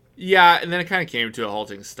 Yeah, and then it kind of came to a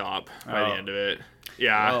halting stop by the end of it.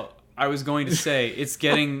 Yeah. Well, I was going to say, it's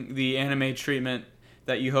getting the anime treatment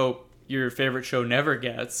that you hope your favorite show never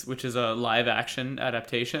gets, which is a live action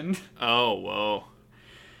adaptation. Oh, whoa.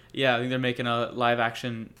 Yeah, I think they're making a live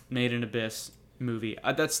action Made in Abyss movie.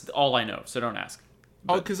 That's all I know, so don't ask.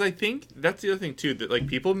 Oh, because I think that's the other thing too, that like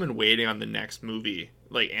people have been waiting on the next movie,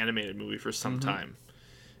 like animated movie, for some time.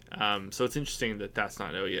 So it's interesting that that's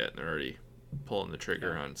not out yet, and they're already pulling the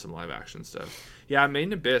trigger on some live action stuff. Yeah, Made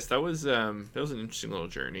in Abyss, that was an interesting little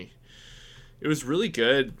journey. It was really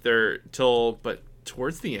good there but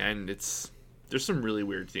towards the end, there's some really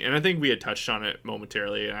weird things, and I think we had touched on it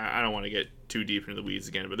momentarily. And I don't want to get too deep into the weeds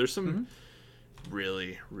again, but there's some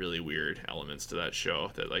really, really weird elements to that show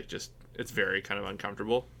that like just. It's very kind of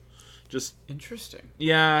uncomfortable. Just interesting.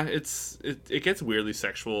 Yeah, it gets weirdly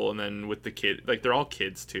sexual, and then with the kid, like they're all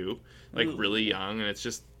kids too, like really young, and it's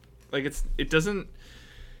just like it doesn't.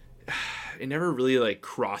 It never really like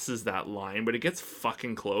crosses that line, but it gets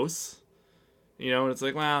fucking close. You know, and it's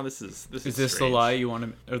like, wow, this is Is this the lie you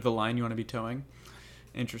want to, or the line you want to be towing?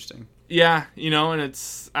 Interesting. Yeah, you know, and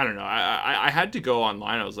it's I don't know. I had to go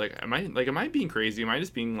online. I was like, am I being crazy? Am I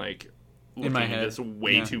just being like in my head this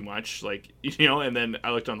way too much, like, you know? And then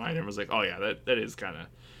I looked online and was like, oh yeah, that is kind of,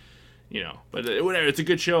 you know, but whatever, it's a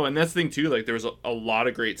good show. And that's the thing too, like there was a lot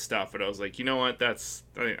of great stuff, but I was like, you know what,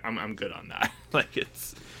 I'm good on that. Like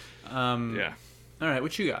it's yeah. All right,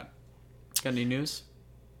 what you got any news?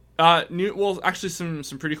 Well, actually some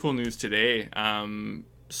pretty cool news today.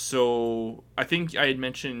 So I think I had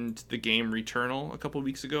mentioned the game Returnal a couple of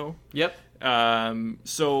weeks ago. Yep.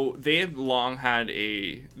 So they have long had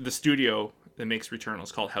the studio that makes Returnal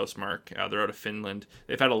is called Housemarque. They're out of Finland.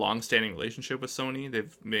 They've had a long-standing relationship with Sony.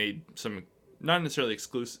 They've made some, not necessarily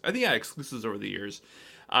exclusive, I think exclusives over the years.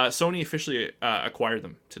 Sony officially acquired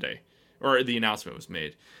them today, or the announcement was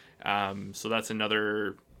made. So that's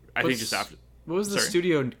another, I think just after. What was the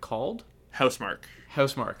studio called? Housemarque.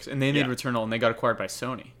 Housemarque, and they made Returnal, and they got acquired by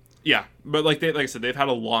Sony. Yeah, but like I said, they've had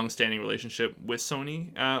a long-standing relationship with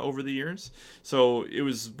Sony over the years. So it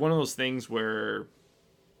was one of those things where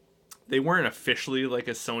they weren't officially like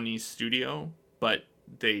a Sony studio, but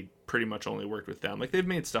they pretty much only worked with them. Like they've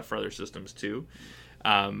made stuff for other systems too.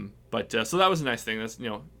 But so that was a nice thing. That's, you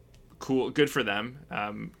know, cool, good for them.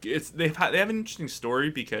 They have an interesting story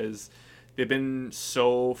because they've been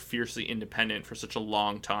so fiercely independent for such a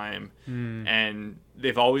long time, and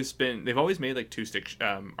they've always made like two-stick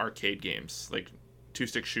arcade games, like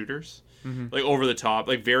two-stick shooters, like over the top,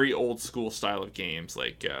 like very old school style of games,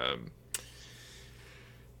 like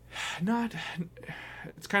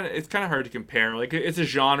it's kind of hard to compare. Like it's a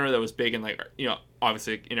genre that was big in, like, you know,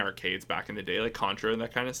 obviously in arcades back in the day, like Contra and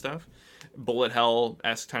that kind of stuff, bullet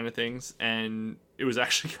hell-esque kind of things. And it was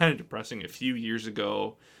actually kind of depressing. A few years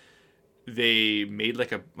ago, they made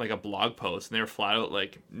like a blog post, and they were flat out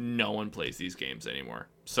like, no one plays these games anymore.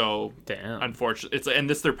 So damn, unfortunately, and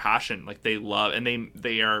this their passion. Like they love, and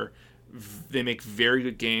they make very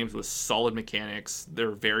good games with solid mechanics.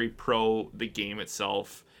 They're very pro the game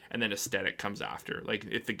itself, and then aesthetic comes after. Like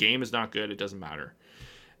if the game is not good, it doesn't matter.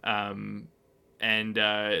 And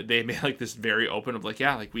they made like this very open of like,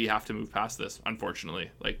 yeah, like we have to move past this.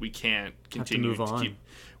 Unfortunately, like we can't continue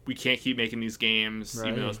we can't keep making these games, right,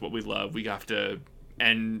 even though it's what we love. We have to,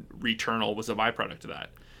 and Returnal was a byproduct of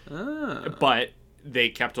that. But they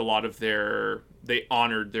kept a lot of they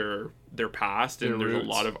honored their past, and there's roots.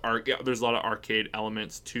 There's a lot of arcade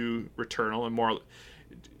elements to Returnal, and more.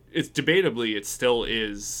 It's debatably, it still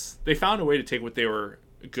is. They found a way to take what they were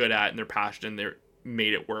good at and their passion, and they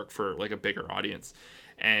made it work for like a bigger audience,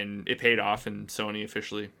 and it paid off. And Sony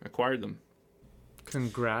officially acquired them.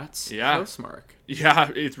 Congrats, yeah. Housemarque.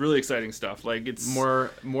 Yeah, it's really exciting stuff. Like it's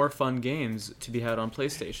more fun games to be had on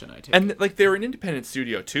PlayStation, I take. And like they're an independent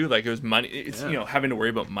studio too. Like it was money. It's you know, having to worry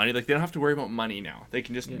about money. Like they don't have to worry about money now. They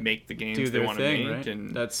can just make the games they want to make, right?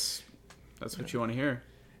 And that's what you want to hear.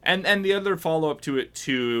 And the other follow up to it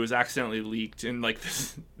too, it was accidentally leaked in like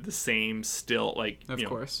the same still, like, of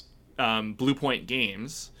course, Blue Point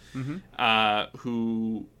Games,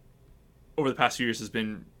 who over the past few years has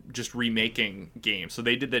been just remaking games. So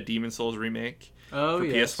they did that Demon Souls remake for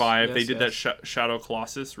PS5. They did that Shadow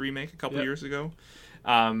Colossus remake a couple years ago.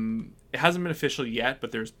 It hasn't been official yet,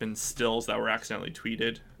 but there's been stills that were accidentally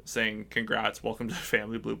tweeted saying congrats, welcome to the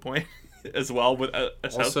family, Blue Point, as well, with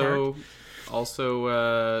also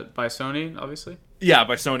by Sony, obviously. Yeah,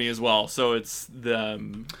 by Sony as well. So it's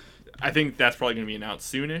I think that's probably going to be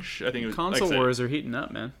announced soonish. I think it was, console wars are heating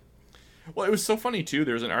up, man. Well, it was so funny too.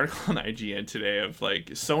 There was an article on IGN today of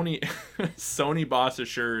like Sony boss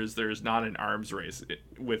assures there's not an arms race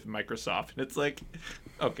with Microsoft, and it's like,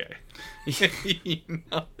 okay, you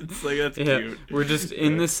know, it's like that's cute. We're just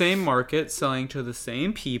in the same market, selling to the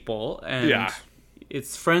same people, and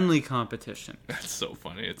It's friendly competition. That's so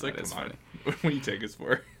funny. It's like, That is come on. What do you take us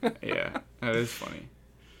for? Yeah, that is funny.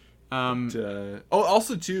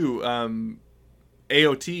 Also too,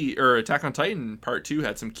 AOT or Attack on Titan Part 2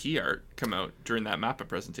 had some key art come out during that Mappa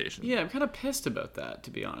presentation. Yeah, I'm kind of pissed about that, to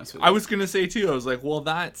be honest with you. I was gonna say too. I was like, well,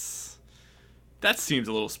 that seems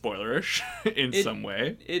a little spoilerish in some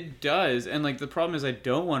way. It does, and like the problem is I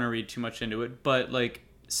don't want to read too much into it, but like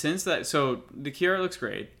since that, so the key art looks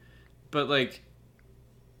great, but like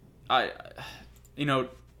I'll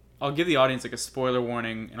give the audience like a spoiler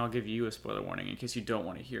warning, and I'll give you a spoiler warning in case you don't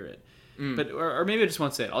want to hear it. But or maybe I just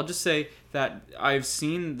won't say it. I'll just say that I've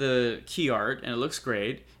seen the key art and it looks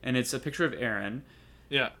great, and it's a picture of Eren.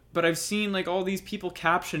 Yeah. But I've seen like all these people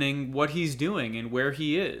captioning what he's doing and where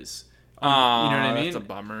he is. You know what I mean? That's a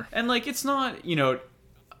bummer. And like it's not,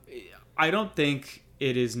 I don't think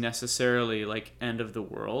it is necessarily like end of the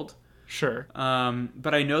world. Sure.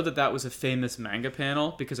 But I know that was a famous manga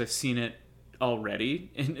panel because I've seen it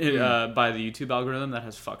already by the YouTube algorithm that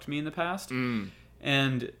has fucked me in the past.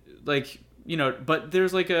 And like, but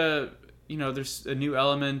there's like there's a new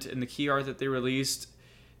element in the key art that they released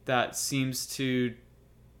that seems to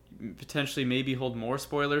potentially maybe hold more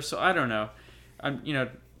spoilers. So I don't know.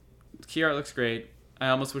 Key art looks great. I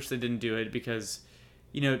almost wish they didn't do it because,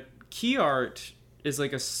 key art is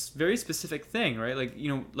like a very specific thing, right? Like,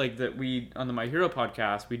 like that we, on the My Hero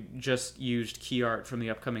podcast, we just used key art from the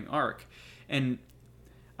upcoming arc. And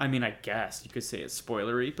I mean, I guess you could say it's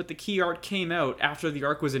spoilery, but the key art came out after the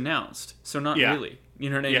arc was announced. So not really. You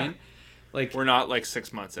know what I mean? Like, we're not like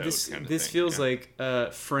 6 months out. This feels like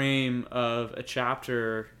a frame of a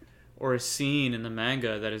chapter or a scene in the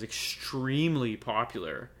manga that is extremely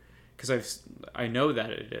popular. Because I know that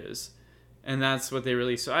it is, and that's what they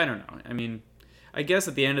released. So I don't know. I mean, I guess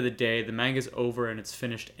at the end of the day, the manga's over and it's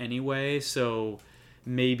finished anyway. So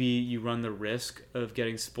maybe you run the risk of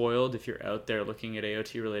getting spoiled if you're out there looking at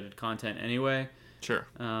AOT related content anyway. Sure.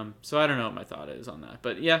 So I don't know what my thought is on that,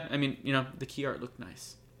 but yeah, I mean, the key art looked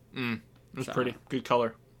nice. It was pretty good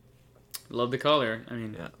color. Love the color. I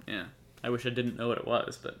mean, yeah. I wish I didn't know what it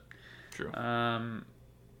was, but true.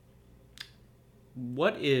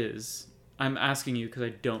 What is, I'm asking you because I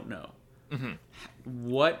don't know,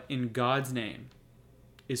 what in God's name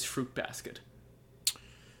is Fruit Basket?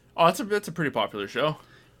 Oh, that's a pretty popular show.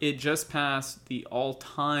 It just passed the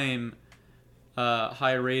all-time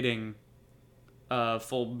high rating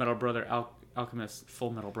Full Metal Brother Alchemist.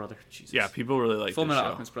 Full Metal Brother. Jesus. Yeah, people really like Full this Metal show.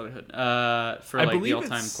 Alchemist Brotherhood. For like the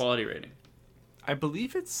all-time quality rating. I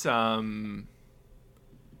believe it's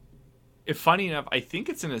if funny enough, I think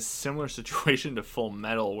it's in a similar situation to Full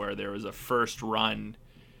Metal where there was a first run.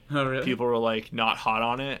 Oh, really? People were like not hot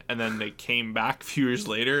on it, and then they came back a few years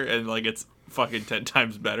later, and like it's fucking 10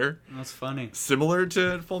 times better. That's funny. Similar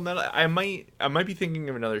to Full Metal. I might be thinking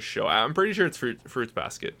of another show. I'm pretty sure it's Fruits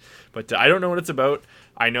Basket, but I don't know what it's about.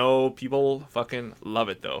 I know people fucking love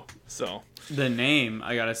it though. So the name,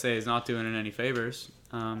 I gotta say, is not doing it any favors.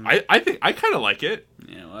 I think I kind of like it.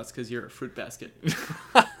 Yeah, well, that's because you're a fruit basket.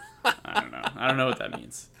 I don't know what that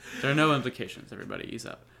means. There are no implications. Everybody, ease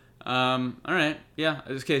up. All right, yeah,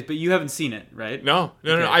 okay, but you haven't seen it, right? No.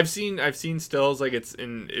 I've seen stills, like it's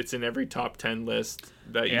in every top 10 list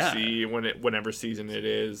that you see whenever season it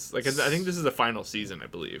is. Like I think this is the final season, I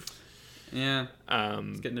believe. Yeah.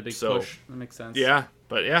 It's getting a big push. That makes sense. Yeah,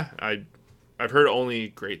 but yeah, I've heard only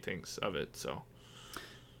great things of it. So,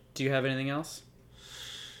 do you have anything else?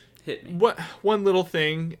 Hit me. What one little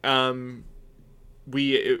thing?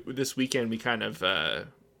 This weekend we kind of.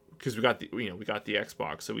 Because we got the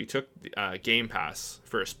Xbox, so we took Game Pass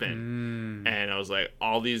for a spin, and I was like,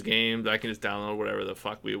 all these games I can just download whatever the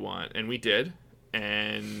fuck we want, and we did,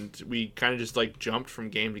 and we kind of just like jumped from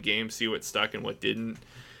game to game, see what stuck and what didn't,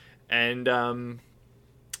 and a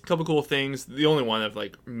couple cool things. The only one of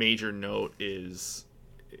like major note is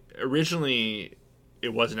originally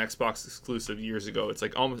it was an Xbox exclusive years ago. It's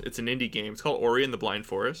like it's an indie game. It's called Ori and the Blind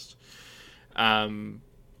Forest.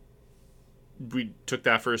 We took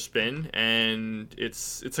that for a spin, and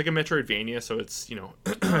it's like a Metroidvania, so it's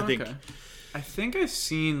I think I've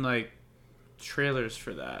seen like trailers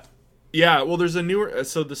for that. Yeah, well, there's a newer.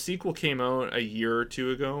 So the sequel came out a year or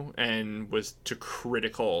two ago and was to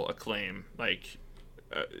critical acclaim. Like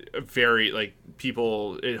a very like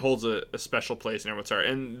people. It holds a special place in everyone's heart.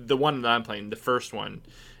 And the one that I'm playing, the first one,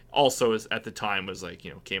 also is at the time was like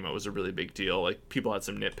came out, was a really big deal. Like people had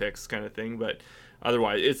some nitpicks kind of thing, but.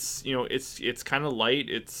 Otherwise, it's kind of light.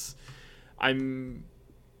 I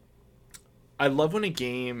love when a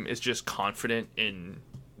game is just confident in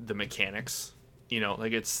the mechanics.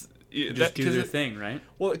 Like it's just do their thing, right?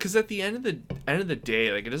 Well, because at the end of the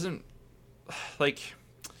day, like it doesn't like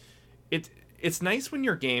it's nice when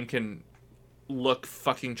your game can look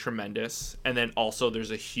fucking tremendous, and then also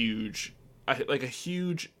there's a huge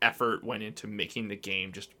effort went into making the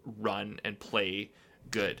game just run and play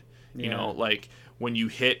good. You know, like when you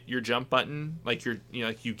hit your jump button, like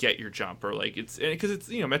like you get your jump, or like because it's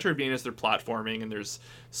Metroidvanias, they're platforming and there's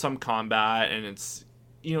some combat, and it's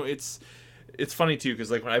it's funny too, because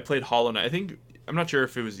like when I played Hollow Knight, I'm not sure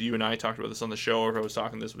if it was you and I talked about this on the show, or if I was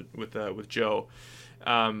talking this with Joe.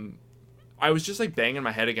 I was just like banging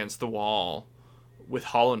my head against the wall with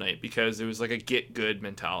Hollow Knight because it was like a get good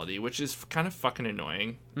mentality, which is kind of fucking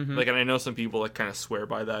annoying. Like, and I know some people like kind of swear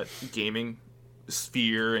by that gaming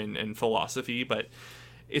sphere and philosophy, but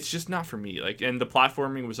it's just not for me. Like, and the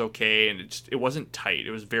platforming was okay, and it wasn't tight.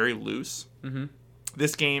 It was very loose.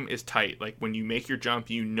 This game is tight. Like, when you make your jump,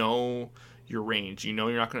 your range. You're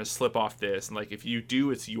not going to slip off this, and like if you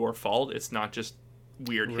do, it's your fault. It's not just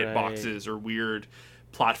weird hitboxes or weird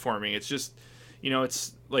platforming. It's just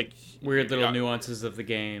it's like weird little nuances of the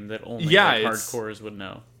game that only like hardcores would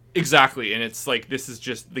know. Exactly. And it's like, this is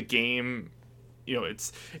just the game.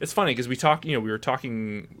 It's funny because we were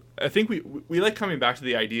talking, I think we like coming back to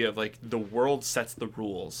the idea of like the world sets the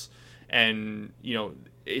rules, and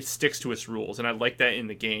it sticks to its rules. And I like that in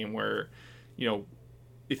the game where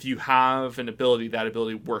if you have an ability, that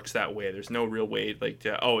ability works that way. There's no real way like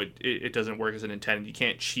it doesn't work as an intended. You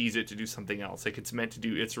can't cheese it to do something else. Like, it's meant to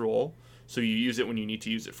do its role, so you use it when you need to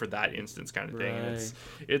use it for that instance, kind of thing. And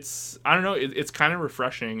it's I don't know, it's kind of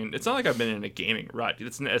refreshing, and it's not like I've been in a gaming rut.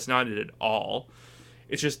 It's not it at all.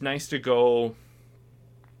 It's just nice to go.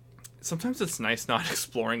 Sometimes it's nice not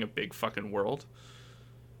exploring a big fucking world.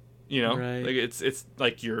 Like it's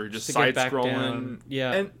like you're just side scrolling.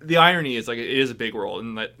 Yeah. And the irony is, like, it is a big world,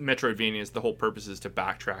 and that Metroidvania is, the whole purpose is to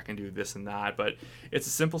backtrack and do this and that, but it's a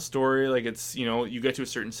simple story. Like, it's you get to a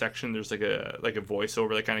certain section, there's like a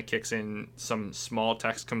voiceover that kind of kicks in, some small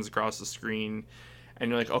text comes across the screen, and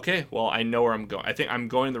you're like, okay, well, I know where I'm going. I think I'm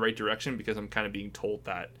going in the right direction because I'm kind of being told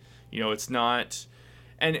that. It's not.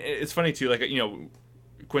 And it's funny too, like,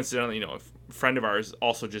 coincidentally, a friend of ours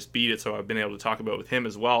also just beat it, so I've been able to talk about it with him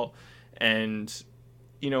as well. And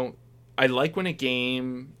I like when a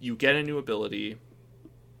game, you get a new ability,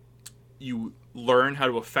 you learn how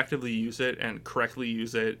to effectively use it and correctly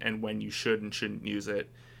use it, and when you should and shouldn't use it,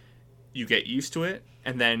 you get used to it,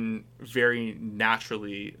 and then very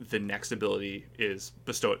naturally the next ability is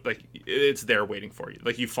bestowed, like it's there waiting for you,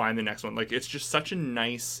 like you find the next one. Like, it's just such a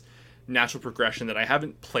nice natural progression that I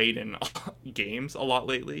haven't played in games a lot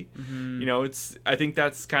lately. I think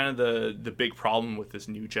that's kind of the big problem with this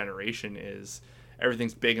new generation is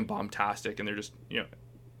everything's big and bombastic, and they're just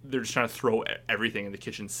trying to throw everything in the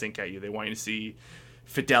kitchen sink at you. They want you to see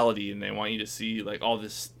fidelity, and they want you to see like all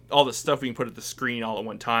this stuff we can put at the screen all at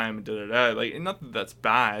one time, like, and not that that's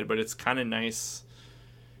bad, but it's kind of nice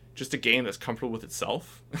just a game that's comfortable with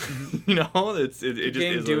itself. It just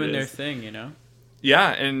is doing their thing.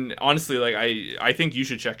 Yeah, and honestly, like, I think you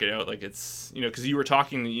should check it out. Like, it's because you were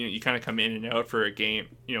talking, you kind of come in and out for a game,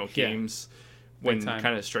 games when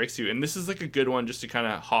kind of strikes you, and this is like a good one just to kind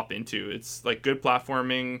of hop into. It's like good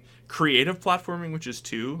platforming, creative platforming, which is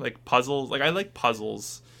too like puzzles. Like, I like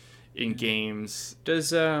puzzles in games.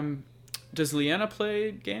 Does Leanna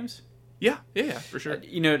play games? Yeah, for sure.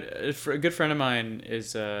 For a good friend of mine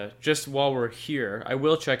is just while we're here, I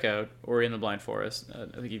will check out Ori and the Blind Forest.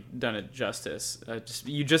 I think you've done it justice.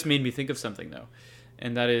 You just made me think of something though,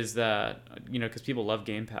 and that is that because people love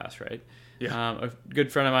Game Pass, right? Yeah. A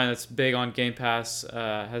good friend of mine that's big on Game Pass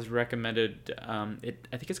has recommended it.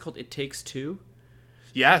 I think it's called It Takes Two.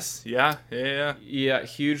 Yes. Yeah. Yeah,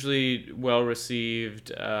 hugely well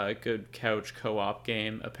received, good couch co-op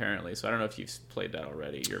game apparently. So I don't know if you've played that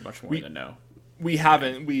already. You're much more than know. We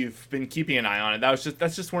haven't. We've been keeping an eye on it.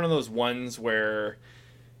 That's just one of those ones where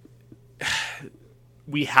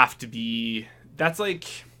we have to be. That's like,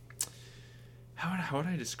 how would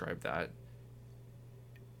I describe that?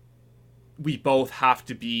 We both have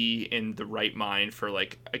to be in the right mind for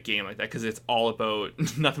like a game like that, because it's all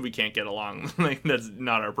about nothing. We can't get along. Like, that's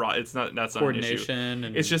not our problem. That's not an issue. And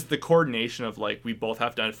it's just the coordination of like we both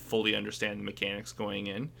have to fully understand the mechanics going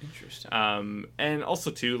in. Interesting. And also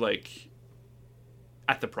too, like,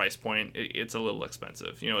 at the price point, it's a little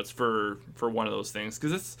expensive. It's for one of those things,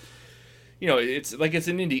 because it's it's like it's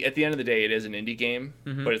an indie. At the end of the day, it is an indie game,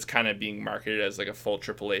 but it's kind of being marketed as like a full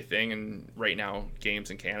AAA thing. And right now, games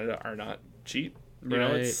in Canada are not cheap. Right.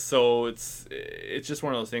 It's just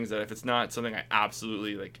one of those things that if it's not something I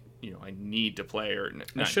absolutely like I need to play or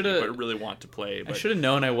not, shoulda- but really want to play. I But should have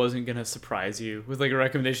known I wasn't gonna surprise you with like a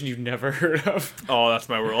recommendation you've never heard of. oh, that's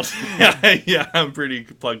my world. Yeah, I'm pretty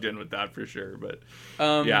plugged in with that for sure. But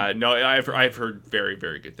yeah, no, I've heard very,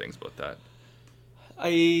 very good things about that.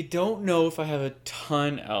 I don't know if I have a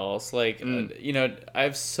ton else. Like, I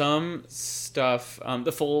have some stuff.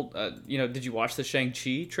 The full, did you watch the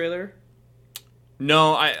Shang-Chi trailer?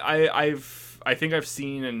 No, I think I've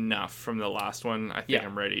seen enough from the last one. I think Yeah.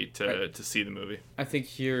 I'm ready to see the movie. I think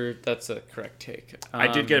that's a correct take. I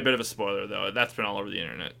did get a bit of a spoiler though. That's been all over the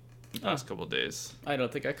internet the past couple of days. I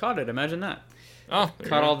don't think I caught it. Imagine that. Oh,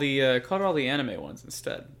 Caught all the anime ones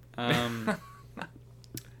instead.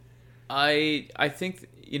 I think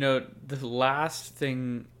the last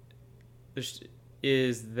thing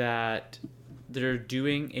is that they're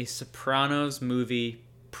doing a Sopranos movie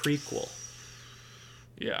prequel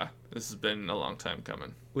Yeah, this has been a long time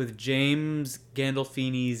coming. with James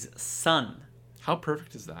Gandolfini's son. How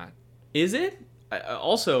perfect is that? Is it?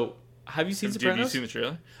 Also, have you seen Sopranos? Have you seen the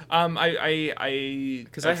trailer?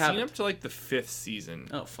 I've seen haven't. up to like the 5th season.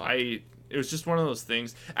 Oh, fuck. It was just one of those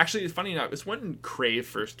things. Actually, it's funny enough. It's when Crave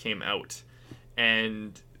first came out,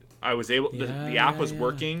 and I was able. The app was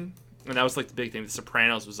working, and that was like the big thing. The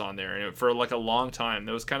Sopranos was on there, and for like a long time,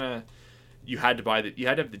 that was kind of you had to have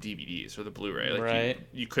the DVDs or the Blu-ray. Like Right.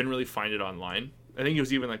 You couldn't really find it online. I think it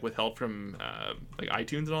was even like withheld from like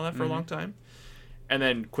iTunes and all that for a long time. And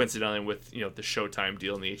then coincidentally with the Showtime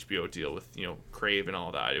deal and the HBO deal with Crave and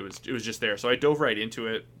all that, it was just there. So I dove right into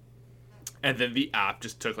it, and then the app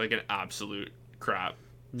just took like an absolute crap.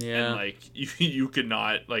 Yeah. And like you could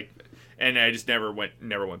not like, and I just never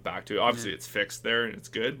went back to it. Obviously it's fixed there and it's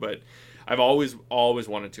good, but I've always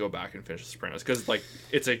wanted to go back and finish The Sopranos because like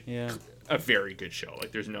it's a very good show.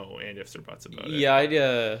 Like there's no and ifs or buts about it.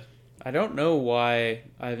 Yeah, I don't know why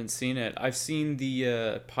I haven't seen it. I've seen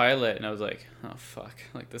the pilot, and I was like, "Oh fuck!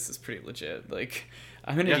 Like this is pretty legit. Like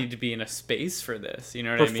I'm gonna need to be in a space for this." You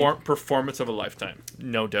know what I mean? Performance of a lifetime,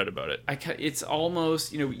 no doubt about it. It's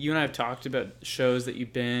almost you and I have talked about shows that you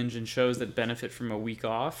binge and shows that benefit from a week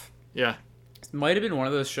off. Yeah, It might have been one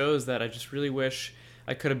of those shows that I just really wish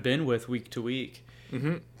I could have been with week to week.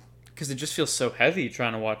 Because it just feels so heavy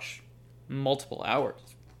trying to watch multiple hours.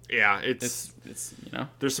 Yeah, It's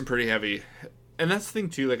there's some pretty heavy, and that's the thing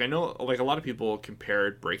too. Like I know, like a lot of people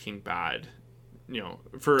compared Breaking Bad,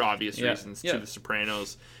 for obvious reasons to The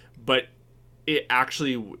Sopranos, but it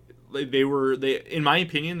actually they in my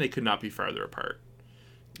opinion they could not be farther apart.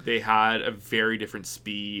 They had a very different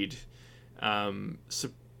speed. So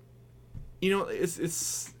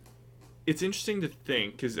it's interesting to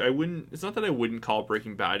think because it's not that I wouldn't call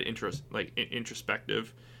Breaking Bad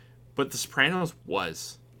introspective, but The Sopranos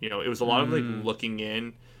was. It was a lot of like looking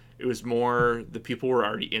in. It was more the people were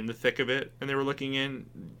already in the thick of it and they were looking in.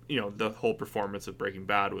 The whole performance of Breaking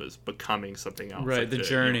Bad was becoming something else. right. The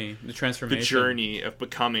journey, the transformation, the journey of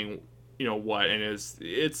becoming, what, and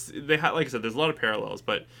they had, like I said, there's a lot of parallels,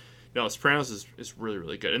 but Sopranos is really,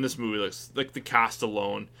 really good. And this movie looks like the cast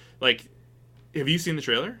alone. Like, have you seen the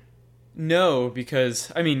trailer? No,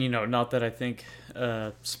 because not that I think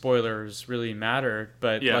spoilers really matter,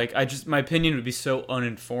 but like my opinion would be so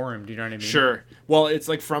uninformed. You know what I mean? Sure. Well, it's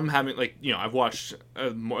like from having I've watched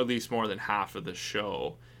at least more than half of the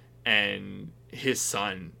show, and his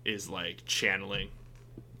son is like channeling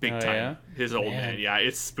big time his old man. Yeah,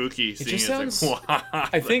 it's spooky. It just sounds. Like,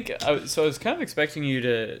 I think so. I was kind of expecting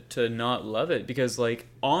you to not love it because like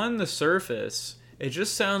on the surface. It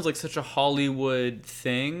just sounds like such a Hollywood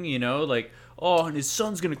thing, like, oh, and his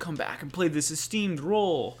son's gonna come back and play this esteemed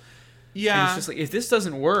role. Yeah, and it's just like if this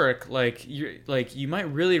doesn't work, you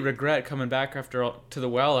might really regret coming back after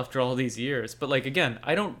all these years. But like again,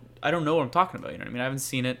 I don't know what I'm talking about. You know what I mean? I haven't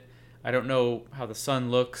seen it. I don't know how the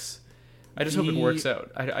son looks. I just hope it works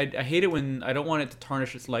out. I hate it when I don't want it to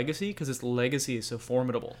tarnish its legacy because its legacy is so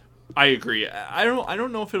formidable. I agree. I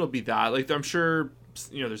don't know if it'll be that. Like I'm sure.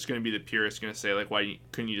 There's going to be the purists going to say like, why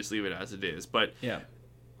couldn't you just leave it as it is? But yeah,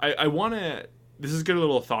 I want to. This is a good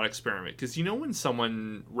little thought experiment because when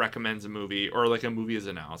someone recommends a movie or like a movie is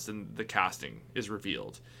announced and the casting is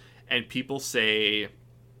revealed, and people say,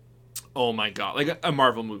 "Oh my god!" Like a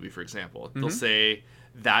Marvel movie, for example, they'll say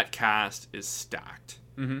that cast is stacked.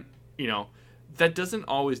 That doesn't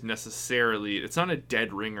always necessarily. It's not a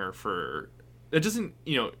dead ringer for. It doesn't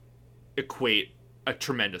equate a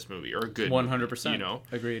tremendous movie or a good 100%.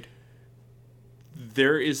 Agreed.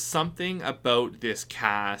 There is something about this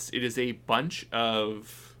cast. It is a bunch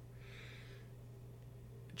of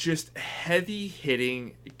just heavy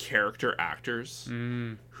hitting character actors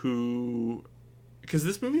who, because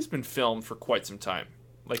this movie's been filmed for quite some time.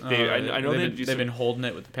 Like I know they've been holding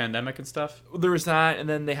it with the pandemic and stuff. There was that, and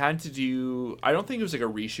then they had to do. I don't think it was like a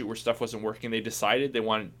reshoot where stuff wasn't working. They decided they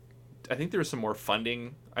wanted. I think there was some more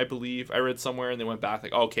funding. I believe I read somewhere, and they went back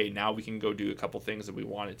like, okay, now we can go do a couple things that we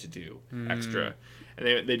wanted to do extra,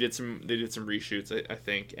 and they did some reshoots. I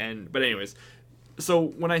think, but anyways. So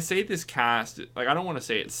when I say this cast, like I don't want to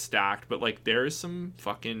say it's stacked, but like there's some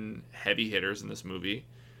fucking heavy hitters in this movie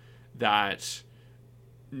that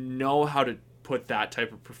know how to put that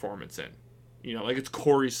type of performance in. You know, like it's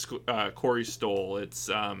Corey Stoll. It's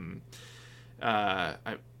I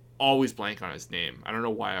always blank on his name. I don't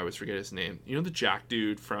know why I always forget his name. You know the Jack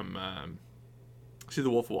dude from see The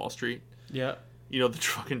Wolf of Wall Street? Yeah. You know the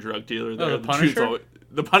fucking drug dealer there. The Punisher?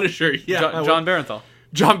 The Punisher, yeah. John Barenthal.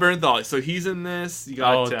 John Bernthal. So he's in this. You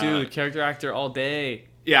got dude, character actor all day.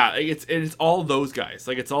 Yeah, it's all those guys.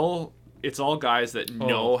 Like it's all guys that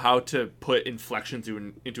know how to put inflections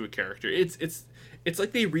into a character. It's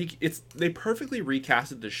like they perfectly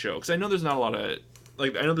recasted the show, because I know there's not a lot of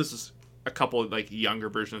like, I know this is a couple of like younger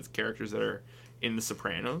versions of characters that are in The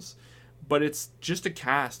Sopranos, but it's just a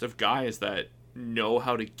cast of guys that know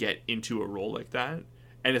how to get into a role like that,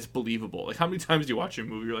 and it's believable. Like, how many times do you watch a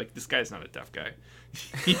movie you're like, this guy's not a tough guy?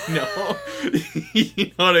 You know?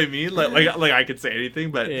 You know what I mean? Like I could say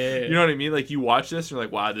anything, but you know what I mean? Like, you watch this, you're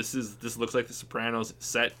like, wow, this looks like The Sopranos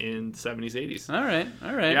set in the 70s, 80s. All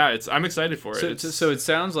right. Yeah, I'm excited for it. So it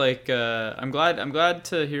sounds like I'm glad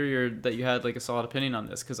to hear that you had like a solid opinion on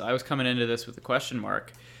this, because I was coming into this with a question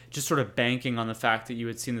mark, just sort of banking on the fact that you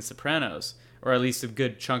had seen The Sopranos, or at least a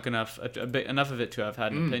good chunk enough of it to have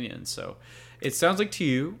had an opinion. So it sounds like to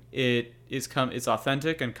you it's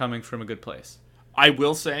authentic and coming from a good place. I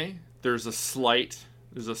will say there's always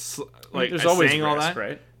risk, all that,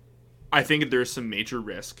 right? I think there's some major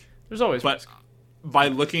risk. There's always risk. By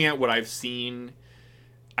looking at what I've seen,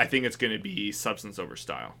 I think it's going to be substance over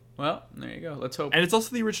style. Well, there you go. Let's hope. And it's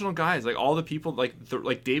also the original guys, like all the people, like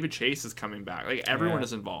David Chase is coming back. Like everyone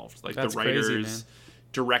is involved, like that's the writers, crazy,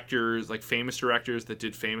 directors, like famous directors that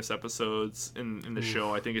did famous episodes in the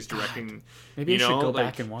show. I think is directing. Maybe I should go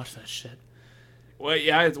back and watch that shit. Well,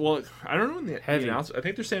 yeah, I don't know when the announcement. I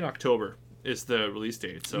think they're saying October is the release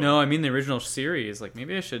date. So no, I mean the original series. Like,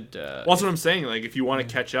 maybe I should. Well, that's what I'm saying. Like, if you want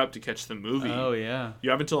to catch the movie, oh yeah,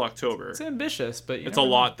 you have until October. It's ambitious, but it's a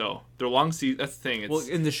lot though. They're long season. That's the thing. It's, well,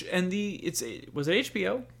 was it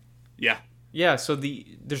HBO? Yeah. Yeah, so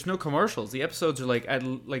there's no commercials. The episodes are like I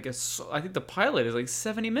think the pilot is like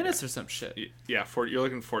 70 minutes or some shit. Yeah, you're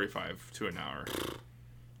looking 45 to an hour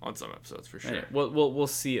on some episodes for sure. Anyway, we'll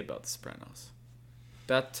see about The Sopranos.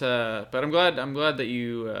 But I'm glad that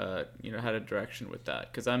you had a direction with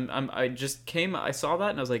that, because I saw that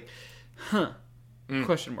and I was like,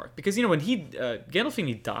 question mark, because when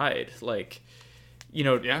Gandolfini died, like,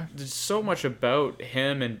 there's so much about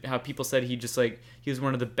him and how people said he was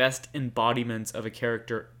one of the best embodiments of a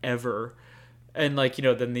character ever, and like,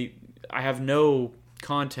 then I have no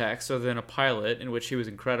context other than a pilot in which he was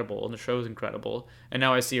incredible and the show was incredible, and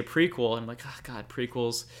now I see a prequel and I'm like, oh god,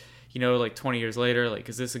 prequels, like 20 years later, like,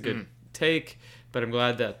 is this a good take? But I'm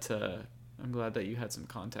glad that you had some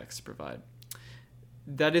context to provide.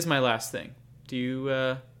 That is my last thing. Do you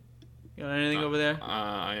got anything over there?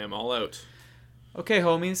 I am all out. Okay,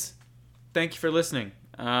 homies. Thank you for listening.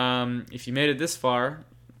 If you made it this far,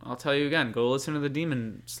 I'll tell you again, go listen to the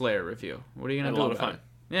Demon Slayer review. What are you going to do about it?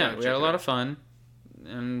 Yeah, we had a lot of fun.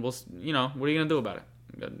 And what are you going to do about it?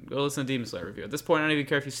 Go listen to Demon Slayer review. At this point, I don't even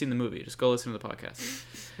care if you've seen the movie. Just go listen to the podcast.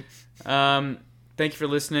 Thank you for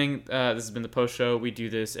listening. This has been the post show. We do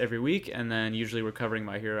this every week, and then usually we're covering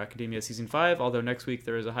My Hero Academia Season 5, although next week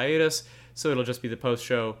there is a hiatus, so it'll just be the post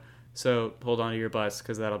show. So hold on to your butts,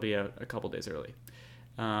 because that'll be a couple days early.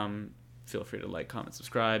 Feel free to like, comment,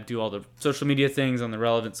 subscribe, do all the social media things on the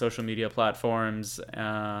relevant social media platforms,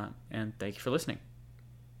 and thank you for listening.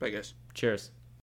 Bye, guys. Cheers.